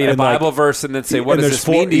 And read a Bible verse and then say, what does this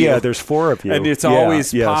mean to you? Yeah, there's 4 of you. And it's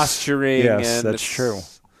always posturing. Yes, and that's true.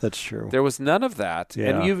 That's true. There was none of that.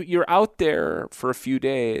 Yeah. And you're out there for a few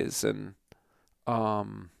days. And I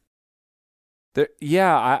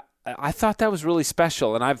thought that was really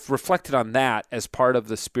special. And I've reflected on that as part of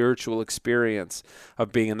the spiritual experience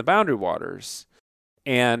of being in the Boundary Waters.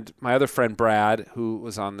 And my other friend, Brad, who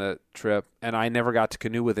was on the trip, and I never got to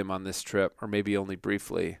canoe with him on this trip, or maybe only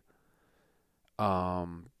briefly.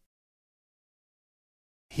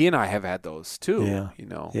 He and I have had those too. Yeah.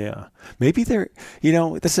 Yeah. Maybe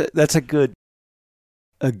that's a good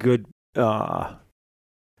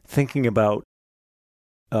thinking about.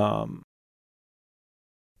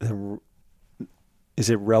 Is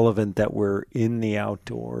it relevant that we're in the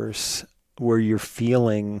outdoors where you're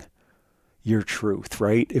feeling your truth,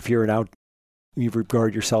 right? If you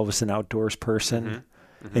regard yourself as an outdoors person,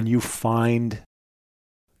 and you find.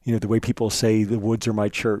 The way people say the woods are my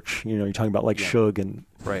church, you're talking about Shug and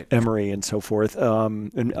Emery and so forth.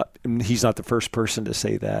 And he's not the first person to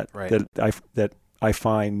say that, that I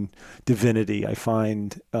find divinity, I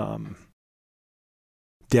find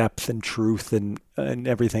depth and truth and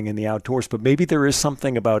everything in the outdoors. But maybe there is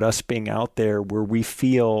something about us being out there where we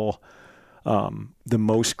feel the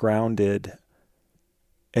most grounded,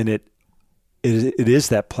 and it is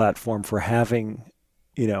that platform for having,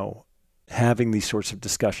 having these sorts of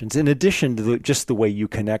discussions, in addition to just the way you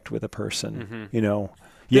connect with a person, Yeah,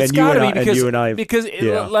 it's and you and I. Because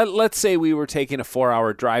let's say we were taking a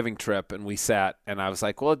 4-hour driving trip and we sat, and I was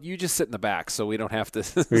like, well, you just sit in the back so we don't have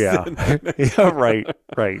to. Yeah, right.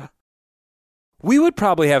 We would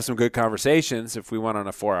probably have some good conversations if we went on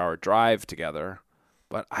a 4-hour drive together,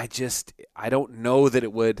 but I don't know that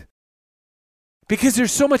it would. Because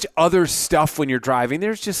there's so much other stuff when you're driving.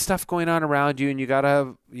 There's just stuff going on around you, and you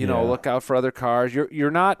gotta, look out for other cars.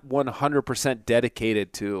 You're not 100%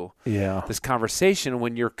 dedicated to this conversation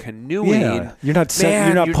when you're canoeing. Yeah. You're not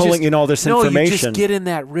pulling in all this information. No, you just get in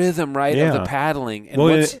that rhythm, right, of the paddling. And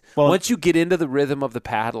once you get into the rhythm of the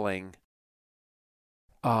paddling,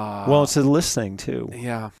 it's the listening too.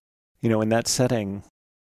 Yeah, in that setting.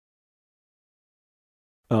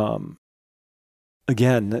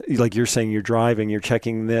 Again, like you're saying, you're driving, you're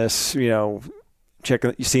checking this, you're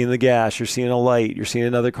seeing the gas, you're seeing a light, you're seeing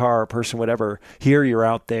another car, a person, whatever. Here you're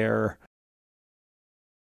out there.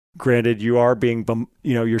 Granted, you are being,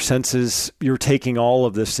 your senses, you're taking all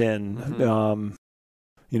of this in,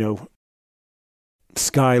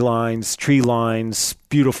 skylines, tree lines,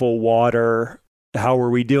 beautiful water. How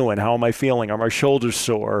are we doing? How am I feeling? Are my shoulders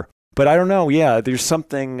sore? But I don't know. Yeah, there's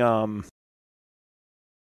something...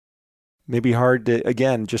 maybe hard to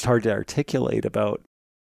articulate about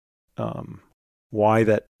why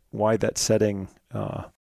that setting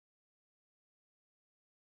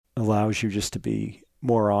allows you just to be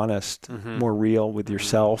more honest, more real with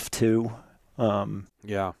yourself too.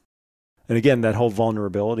 Yeah. And again, that whole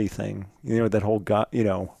vulnerability thing, that whole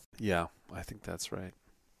Yeah, I think that's right.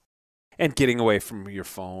 And getting away from your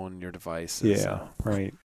phone, your devices. Yeah,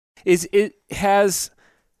 right.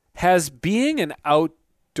 Has being an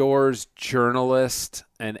outdoors journalist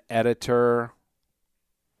and editor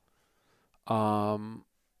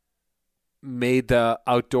made the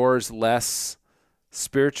outdoors less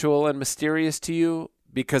spiritual and mysterious to you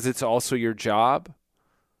because it's also your job,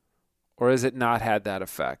 or has it not had that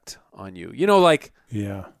effect on you? You know, like,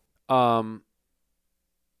 yeah. I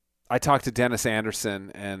talked to Dennis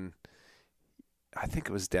Anderson, and I think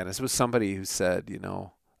it was Dennis. It was somebody who said, you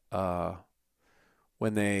know,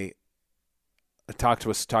 when they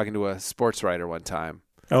talking to a sports writer one time.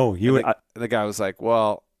 Oh, the guy was like,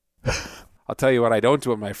 well, I'll tell you what I don't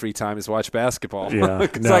do in my free time is watch basketball. Yeah,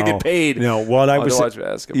 because I get paid. No, well, I was to watch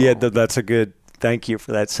basketball. Yeah, that's a good. Thank you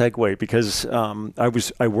for that segue, because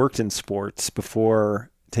I worked in sports before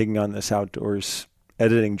taking on this outdoors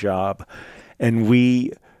editing job, and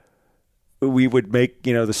we would make,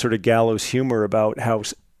 you know, the sort of gallows humor about how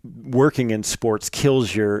working in sports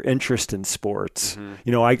kills your interest in sports. Mm-hmm.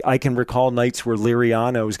 You know, I can recall nights where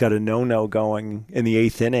Liriano's got a no-no going in the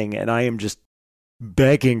 8th inning, and I am just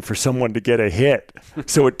begging for someone to get a hit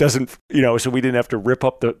so it doesn't, you know, so we didn't have to rip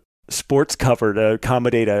up the sports cover to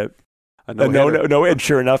accommodate a no, and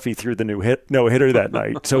sure enough, he threw the no-hitter that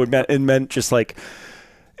night. So it meant just like,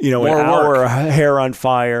 you know, more an hour, work. Hair on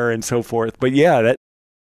fire and so forth. But yeah,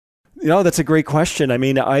 that's a great question. I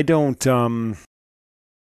mean, I don't,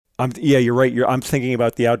 you're right. I'm thinking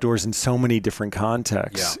about the outdoors in so many different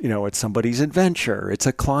contexts. Yeah. You know, it's somebody's adventure. It's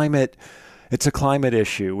a climate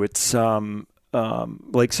issue. It's,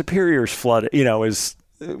 Lake Superior's flood, you know, is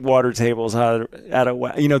water tables out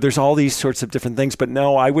of, you know, there's all these sorts of different things. But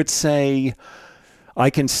no, I would say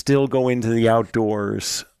I can still go into the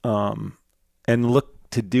outdoors and look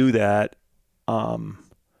to do that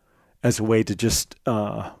as a way to just,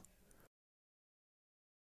 you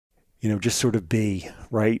know, just sort of be,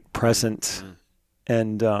 right, present.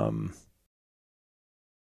 And the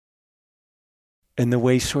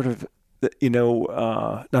way sort of, you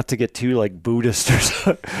know, not to get too like Buddhist or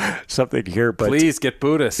something here, but please get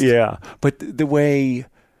Buddhist. Yeah, but the way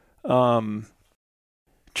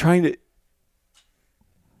trying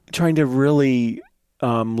to really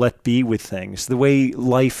let be with things. The way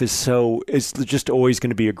life is just always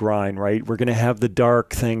going to be a grind, right? We're going to have the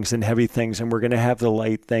dark things and heavy things, and we're going to have the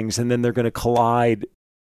light things, and then they're going to collide.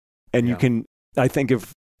 And I think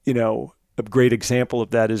of, you know, a great example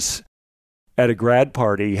of that is at a grad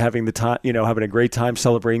party, having a great time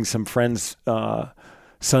celebrating some friend's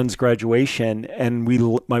son's graduation. And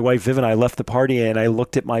my wife Viv and I left the party, and I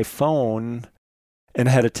looked at my phone and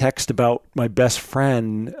had a text about my best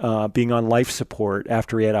friend being on life support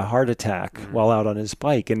after he had a heart attack while out on his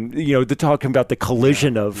bike. And, you know, they're talking about the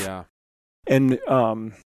collision and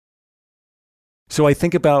so I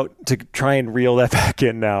think about, to try and reel that back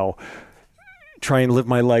in now, try and live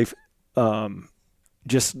my life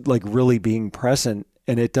just like really being present.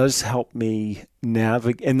 And it does help me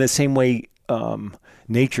navigate in the same way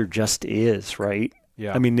nature just is, right?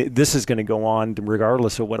 Yeah. I mean, this is going to go on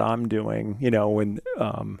regardless of what I'm doing, you know, and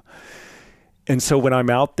so when I'm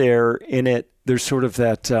out there in it, there's sort of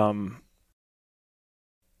that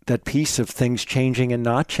piece of things changing and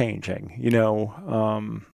not changing, you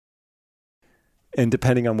know, and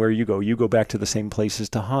depending on where you go back to the same places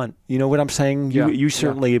to hunt. You know what I'm saying? You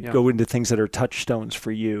certainly go into things that are touchstones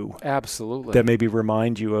for you. Absolutely. That maybe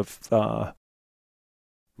remind you of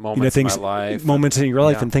moments in my life. Moments in your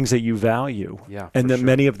life and things that you value. Yeah. And that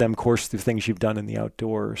many of them course through things you've done in the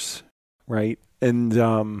outdoors, right? And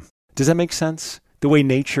does that make sense? The way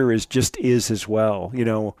nature is as well, you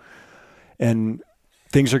know, and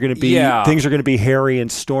things are going to be hairy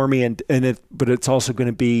and stormy, but it's also going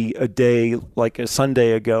to be a day like a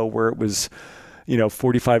Sunday ago where it was, you know,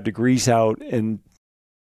 45 degrees out and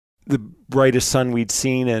the brightest sun we'd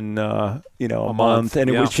seen in you know, a month, and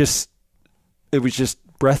it was just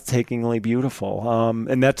breathtakingly beautiful.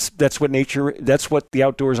 And that's what nature, that's what the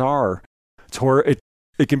outdoors are.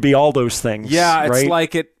 It can be all those things. Yeah, it's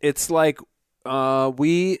right? it's like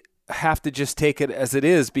we have to just take it as it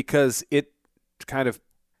is, because it kind of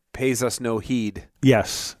pays us no heed.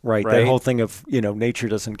 Yes, right. That whole thing of, you know, nature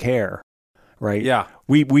doesn't care, right? Yeah.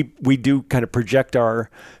 We do kind of project our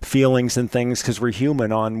feelings and things because we're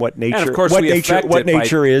human on what nature, and of course what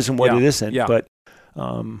nature is and what it isn't. Yeah. But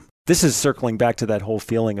this is circling back to that whole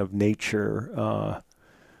feeling of nature.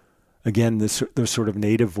 Again, those sort of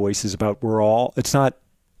native voices about it's not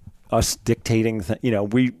us dictating, you know,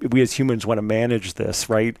 we as humans want to manage this,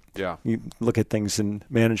 right? Yeah. You look at things in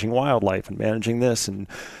managing wildlife and managing this and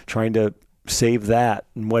trying to save that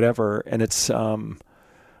and whatever. And it's,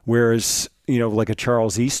 whereas, you know, like a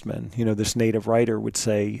Charles Eastman, you know, this native writer would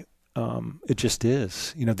say, it just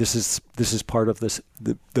is, you know, this is part of this,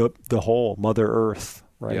 the whole Mother Earth,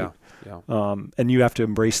 right? Yeah. Yeah. And you have to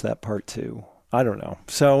embrace that part too. I don't know.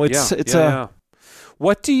 So it's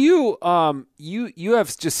What do you you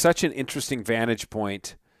have just such an interesting vantage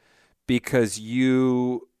point, because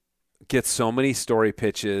you get so many story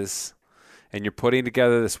pitches and you're putting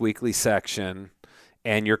together this weekly section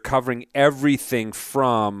and you're covering everything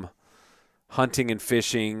from hunting and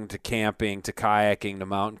fishing to camping to kayaking to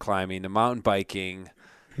mountain climbing to mountain biking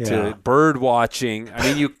to bird watching.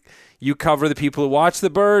 I mean, you cover the people who watch the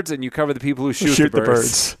birds and you cover the people who shoot the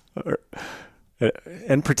birds.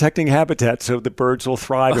 And protecting habitat so the birds will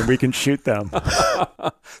thrive and we can shoot them.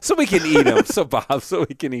 So we can eat them. So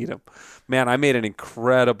we can eat them. Man, I made an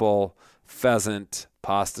incredible pheasant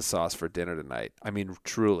pasta sauce for dinner tonight. I mean,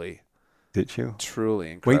 truly. Did you?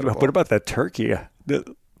 Truly incredible. Wait, what about that turkey?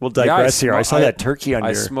 We'll digress here. I saw that turkey on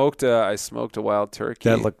I smoked a wild turkey.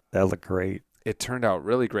 That looked great. It turned out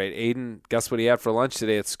really great. Aiden, guess what he had for lunch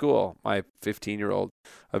today at school? My 15-year-old,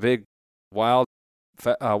 a big wild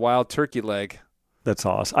turkey leg. That's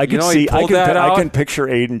awesome. I can picture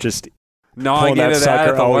Aiden just gnawing into that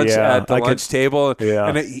at the lunch table. Yeah.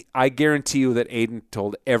 And I guarantee you that Aiden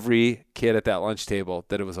told every kid at that lunch table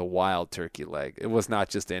that it was a wild turkey leg. It was not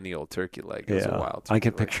just any old turkey leg. It was a wild turkey I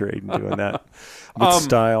can leg. picture Aiden doing that with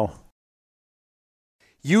style.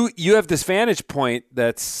 You have this vantage point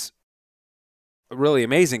that's really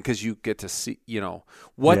amazing because you get to see,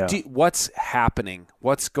 what's happening,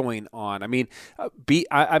 what's going on. I mean,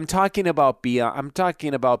 I'm talking about beyond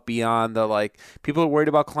the, like, people are worried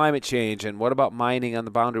about climate change and what about mining on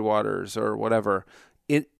the boundary waters or whatever.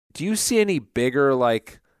 Do you see any bigger,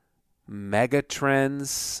 like, mega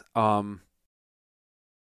trends? I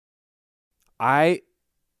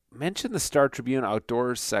mentioned the Star Tribune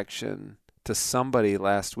outdoors section to somebody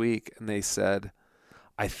last week, and they said,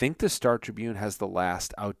 I think the Star Tribune has the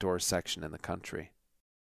last outdoor section in the country.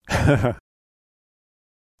 Do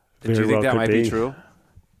you think that might be true?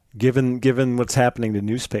 Given what's happening to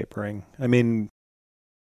newspapering. I mean,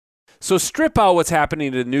 so strip out what's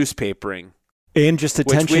happening to newspapering. And just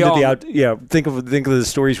attention to think of the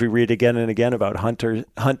stories we read again and again about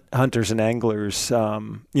hunters and anglers.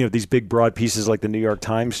 These big broad pieces like the New York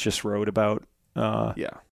Times just wrote about.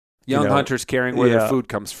 Young hunters caring where their food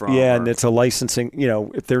comes from. Yeah, and it's a licensing.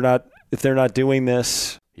 If they're not doing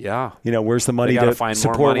this, where's the money to find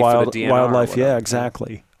support more money for the DNR wildlife? Yeah,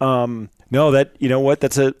 exactly. I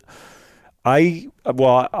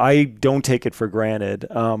don't take it for granted.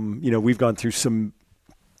 We've gone through some.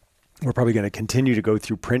 We're probably going to continue to go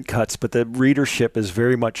through print cuts, but the readership is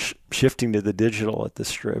very much shifting to the digital at the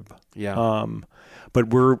Strib. Yeah. But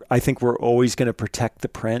I think we're always going to protect the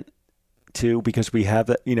print too, because we have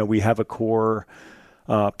that, we have a core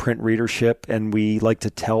print readership, and we like to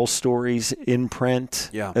tell stories in print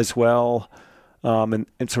as well, and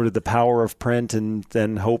sort of the power of print, and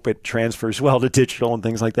then hope it transfers well to digital and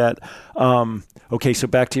things like that. Okay, so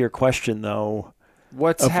back to your question though.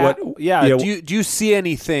 Do you see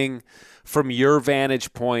anything from your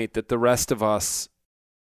vantage point that the rest of us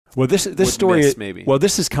this story miss, maybe? Well,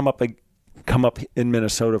 this has come up in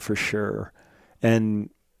Minnesota for sure, and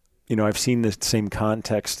I've seen the same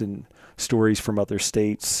context in stories from other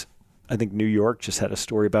states. I think New York just had a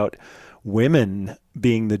story about women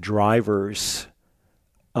being the drivers.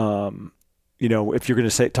 If you're going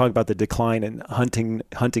to talk about the decline in hunting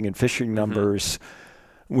and fishing numbers,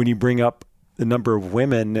 when you bring up the number of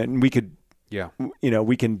women, and we could,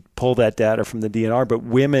 we can pull that data from the DNR, but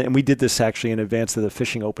women, and we did this actually in advance of the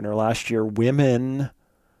fishing opener last year, the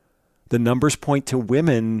numbers point to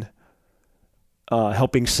women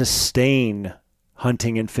helping sustain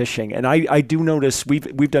hunting and fishing. And I do notice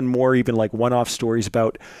we've done more even like one-off stories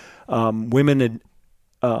about women, and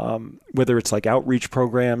whether it's like outreach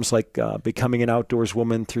programs like Becoming an Outdoors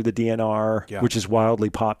Woman through the DNR, which is wildly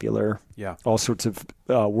popular. Yeah. All sorts of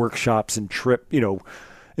workshops and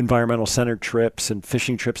environmental centered trips and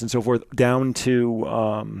fishing trips and so forth, down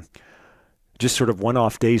to just sort of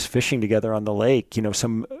one-off days fishing together on the lake.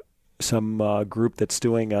 Some group that's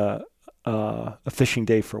doing a fishing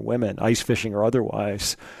day for women, ice fishing or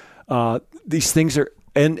otherwise. These things are,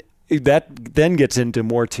 and that then gets into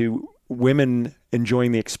more to women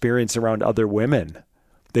enjoying the experience around other women.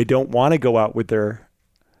 They don't want to go out with their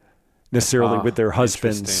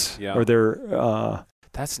husbands or their.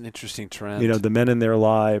 That's an interesting trend. The men in their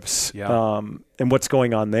lives. Yeah. And what's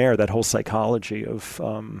going on there? That whole psychology of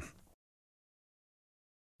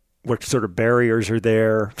what sort of barriers are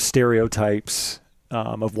there, stereotypes.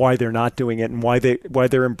 Of why they're not doing it and why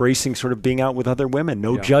they're embracing sort of being out with other women.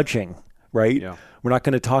 No judging, right? Yeah. We're not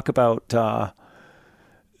going to talk about, not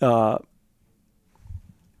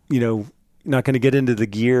going to get into the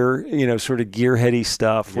gear, sort of gearheady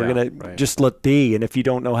stuff. We're going to just let be. And if you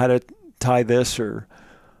don't know how to tie this or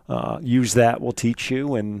use that, we'll teach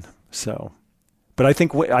you. And so But I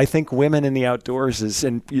think women in the outdoors is,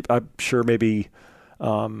 and I'm sure maybe,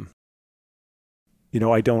 I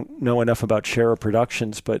don't know enough about Shara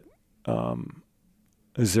Productions, but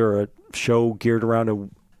is there a show geared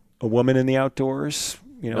around a woman in the outdoors?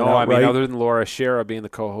 No, I mean, other than Laura Shara being the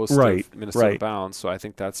co-host of Minnesota Bound, so I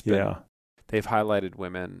think that's been, they've highlighted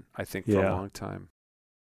women, I think, for a long time.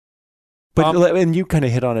 But and you kind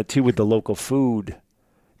of hit on it too with the local food.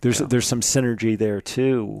 There's some synergy there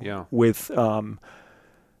too. Yeah. With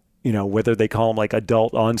whether they call them like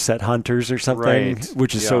adult onset hunters or something,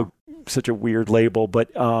 which is such a weird label.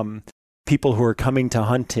 But people who are coming to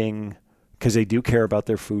hunting because they do care about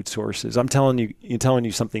their food sources. I'm telling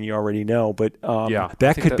you something you already know, but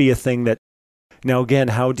that could be a thing that. Now again,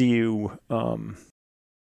 how do you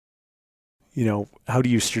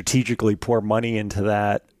strategically pour money into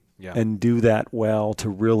that? Yeah. And do that well to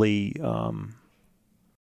really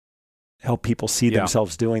help people see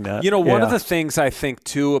themselves doing that. One of the things I think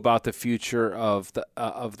too about the future of the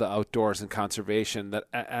outdoors and conservation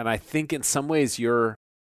and I think in some ways your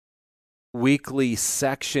weekly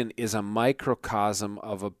section is a microcosm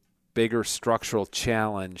of a bigger structural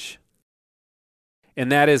challenge.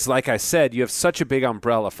 And that is, like I said, you have such a big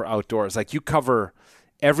umbrella for outdoors. Like you cover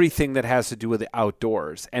everything that has to do with the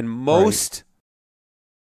outdoors, and most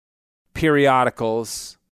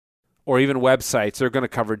periodicals or even websites are going to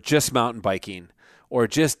cover just mountain biking or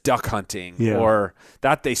just duck hunting or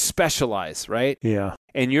that they specialize, right? Yeah.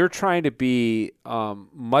 And you're trying to be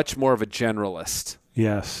much more of a generalist.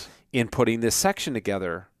 Yes. In putting this section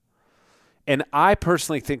together. And I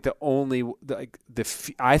personally think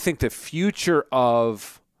I think the future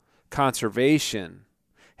of conservation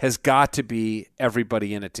has got to be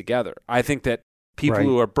everybody in it together. I think that people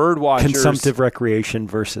who are bird watchers, consumptive recreation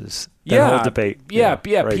versus that whole debate.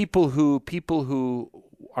 Right. People who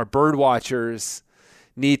are bird watchers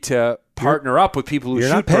need to partner up with people who you're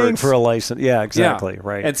shoot not paying birds. For a license. Yeah, exactly. Yeah.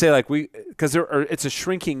 Right. And say because it's a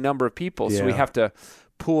shrinking number of people, so we have to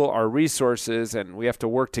pool our resources and we have to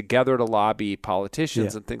work together to lobby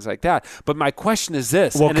politicians and things like that. But my question is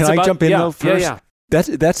this. Well, can I jump in though first? Yeah.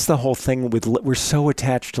 That's the whole thing we're so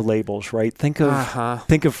attached to labels, right? Think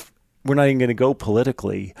of we're not even going to go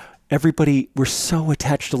politically. We're so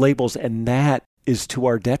attached to labels, and that is to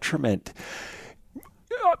our detriment.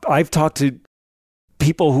 I've talked to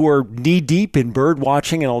people who are knee deep in bird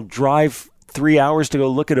watching, and I'll drive 3 hours to go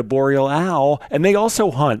look at a boreal owl, and they also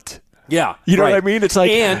hunt. Yeah. You know what I mean? It's like,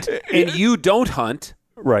 and you don't hunt.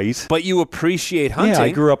 Right. But you appreciate hunting. Yeah,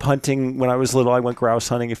 I grew up hunting when I was little. I went grouse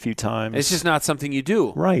hunting a few times. It's just not something you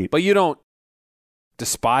do. Right. But you don't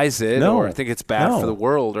despise it or think it's bad for the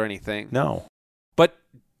world or anything. No. But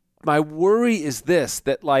my worry is this,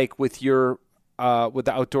 that like with your with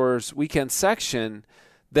the outdoors weekend section,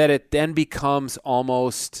 that it then becomes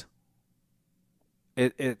almost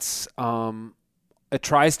it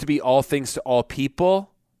tries to be all things to all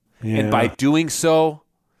people. Yeah. And by doing so,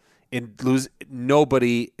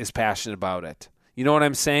 nobody is passionate about it. You know what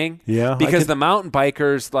I'm saying? Yeah. Because the mountain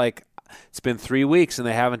bikers, like, it's been 3 weeks and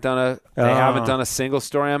they haven't done a single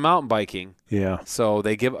story on mountain biking. Yeah. So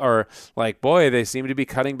they they seem to be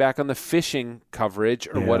cutting back on the fishing coverage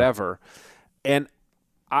or whatever. And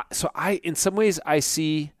in some ways, I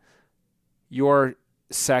see your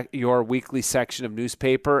weekly section of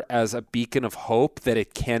newspaper as a beacon of hope that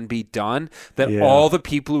it can be done, that all the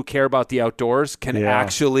people who care about the outdoors can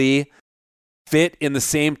actually fit in the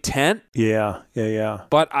same tent. Yeah.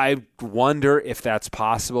 But I wonder if that's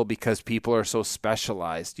possible because people are so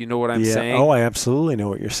specialized. You know what I'm saying? Oh, I absolutely know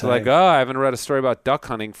what you're saying. Like, I haven't read a story about duck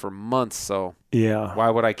hunting for months, so why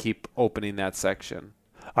would I keep opening that section?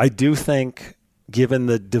 I do think, given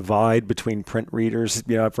the divide between print readers,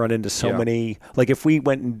 I've run into so many. Like if we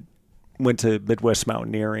went to Midwest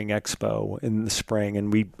Mountaineering Expo in the spring,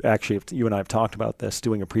 and we actually, you and I have talked about this,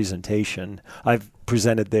 doing a presentation. I've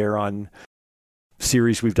presented there on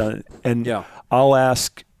series we've done, and I'll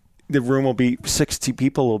ask. The room will be 60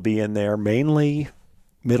 people will be in there, mainly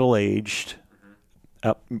middle-aged,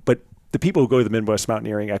 but the people who go to the Midwest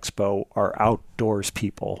Mountaineering Expo are outdoors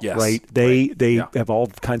people, right? They have all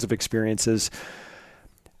kinds of experiences.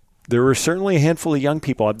 There were certainly a handful of young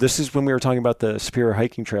people. This is when we were talking about the Superior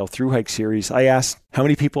Hiking Trail Through Hike series. I asked how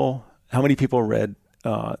many people read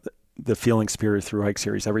the Feeling Superior Through Hike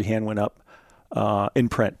series. Every hand went up in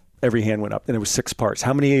print. Every hand went up, and it was 6 parts.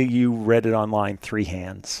 How many of you read it online? 3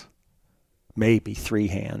 hands, maybe 3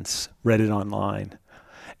 hands read it online.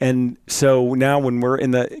 And so now when we're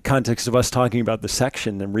in the context of us talking about the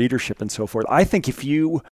section and readership and so forth, I think if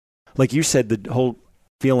you, like you said, the whole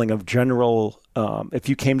feeling of general, if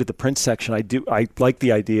you came to the print section, I like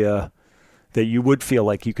the idea, that you would feel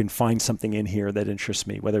like you can find something in here that interests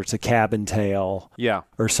me, whether it's a cabin tale,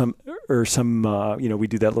 or some we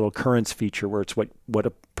do that little currents feature where it's what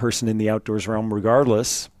a person in the outdoors realm,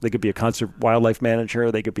 regardless, they could be a wildlife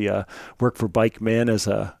manager, they could be work for Bikeman as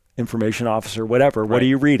a information officer, whatever. Right. What are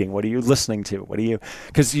you reading? What are you listening to?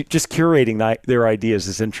 Because just curating their ideas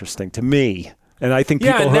is interesting to me. And I think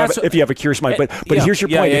people if you have a curious mind, but here's your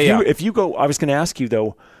point. If you go, I was going to ask you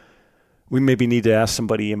though, we maybe need to ask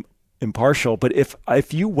somebody impartial, but if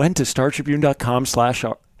you went to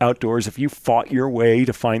startribune.com/outdoors, if you fought your way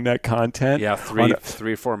to find that content,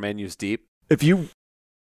 three or four menus deep.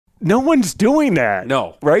 No one's doing that.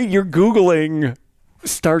 No, right? You're Googling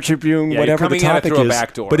Star Tribune, whatever the topic is.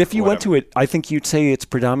 But if you went to it, I think you'd say it's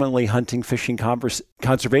predominantly hunting, fishing,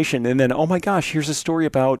 conservation, and then, oh my gosh, here's a story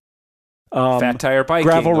about fat tire biking,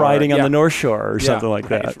 gravel riding on the North Shore or something like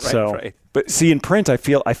that. But see, in print, I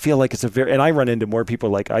feel like it's and I run into more people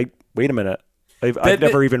like, wait a minute, I've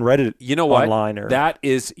never even read it. You know what? Online that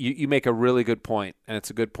is, you make a really good point, and it's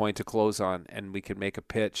a good point to close on, and we can make a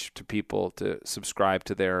pitch to people to subscribe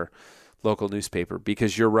to their local newspaper,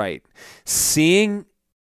 because you're right. Seeing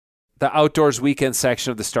the Outdoors Weekend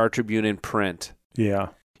section of the Star Tribune in print,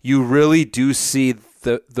 you really do see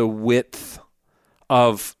the width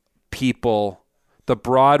of people, the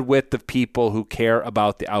broad width of people who care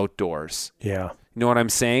about the outdoors. Yeah. You know what I'm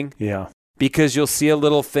saying? Yeah. Because you'll see a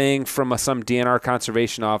little thing from some DNR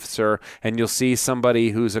conservation officer, and you'll see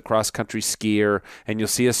somebody who's a cross-country skier, and you'll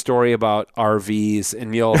see a story about RVs,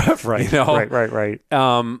 and you'll right.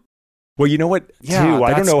 Well, you know what? Yeah, too,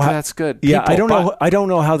 I don't know how that's good. Yeah, I don't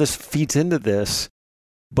know how this feeds into this,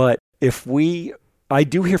 but I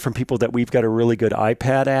do hear from people that we've got a really good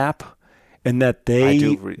iPad app, and that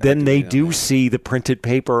they do see the printed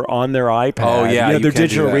paper on their iPad. Oh yeah, they're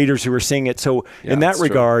digital readers who are seeing it. So in that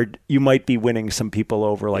regard, you might be winning some people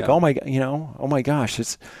over. Like, oh my gosh,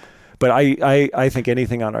 it's. But I think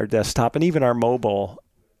anything on our desktop and even our mobile.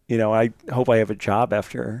 I hope I have a job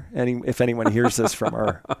after if anyone hears this from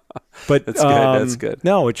our. But that's good. That's good.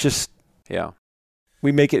 No, it's just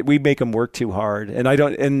we make them work too hard, and I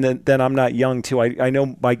don't. And then I'm not young too. I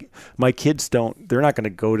know my kids don't. They're not going to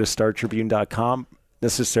go to StarTribune.com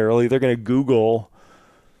necessarily. They're going to Google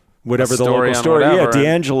whatever the local story. Yeah,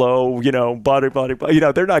 D'Angelo.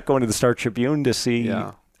 Blah. They're not going to the Star Tribune to see.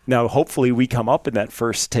 Yeah. Now, hopefully, we come up in that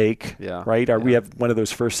first take. Yeah. Right. We have one of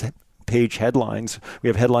those first page headlines. We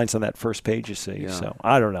have headlines on that first page, you see. Yeah. So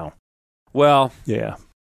I don't know. Well, yeah,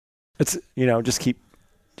 it's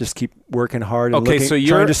just keep working hard and so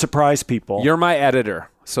trying to surprise people. You're my editor,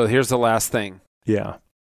 so here's the last thing. Yeah,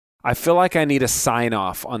 I feel like I need a sign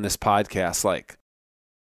off on this podcast, like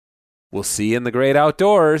we'll see you in the great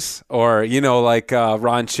outdoors, or like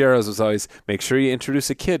Ron Cheros was always, make sure you introduce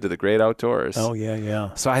a kid to the great outdoors. Oh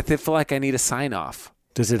yeah. So I feel like I need a sign off.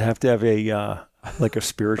 Does it have to have a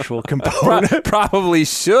spiritual component? Probably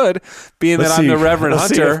should, being that I'm the Reverend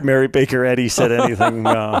Hunter. See if Mary Baker Eddy said anything.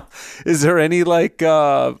 Is there any I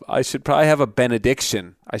should probably have a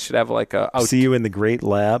benediction. I should have see you in the great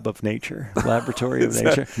laboratory of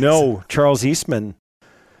nature. No, Charles Eastman.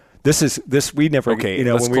 This we never. Okay,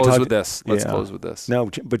 let's close with this. Let's close with this. No,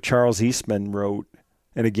 but Charles Eastman wrote,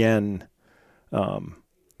 and again,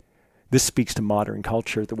 this speaks to modern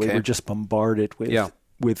culture, the way we're just bombarded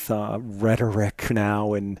with rhetoric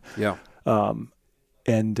now and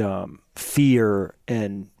fear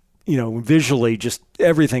and visually just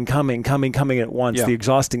everything coming at once, the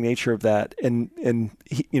exhausting nature of that, and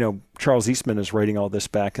he, Charles Eastman is writing all this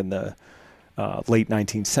back in the late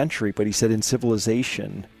 19th century, but he said, in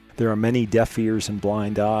civilization there are many deaf ears and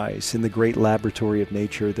blind eyes. In the great laboratory of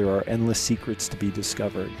nature there are endless secrets to be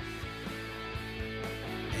discovered.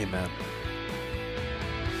 Amen.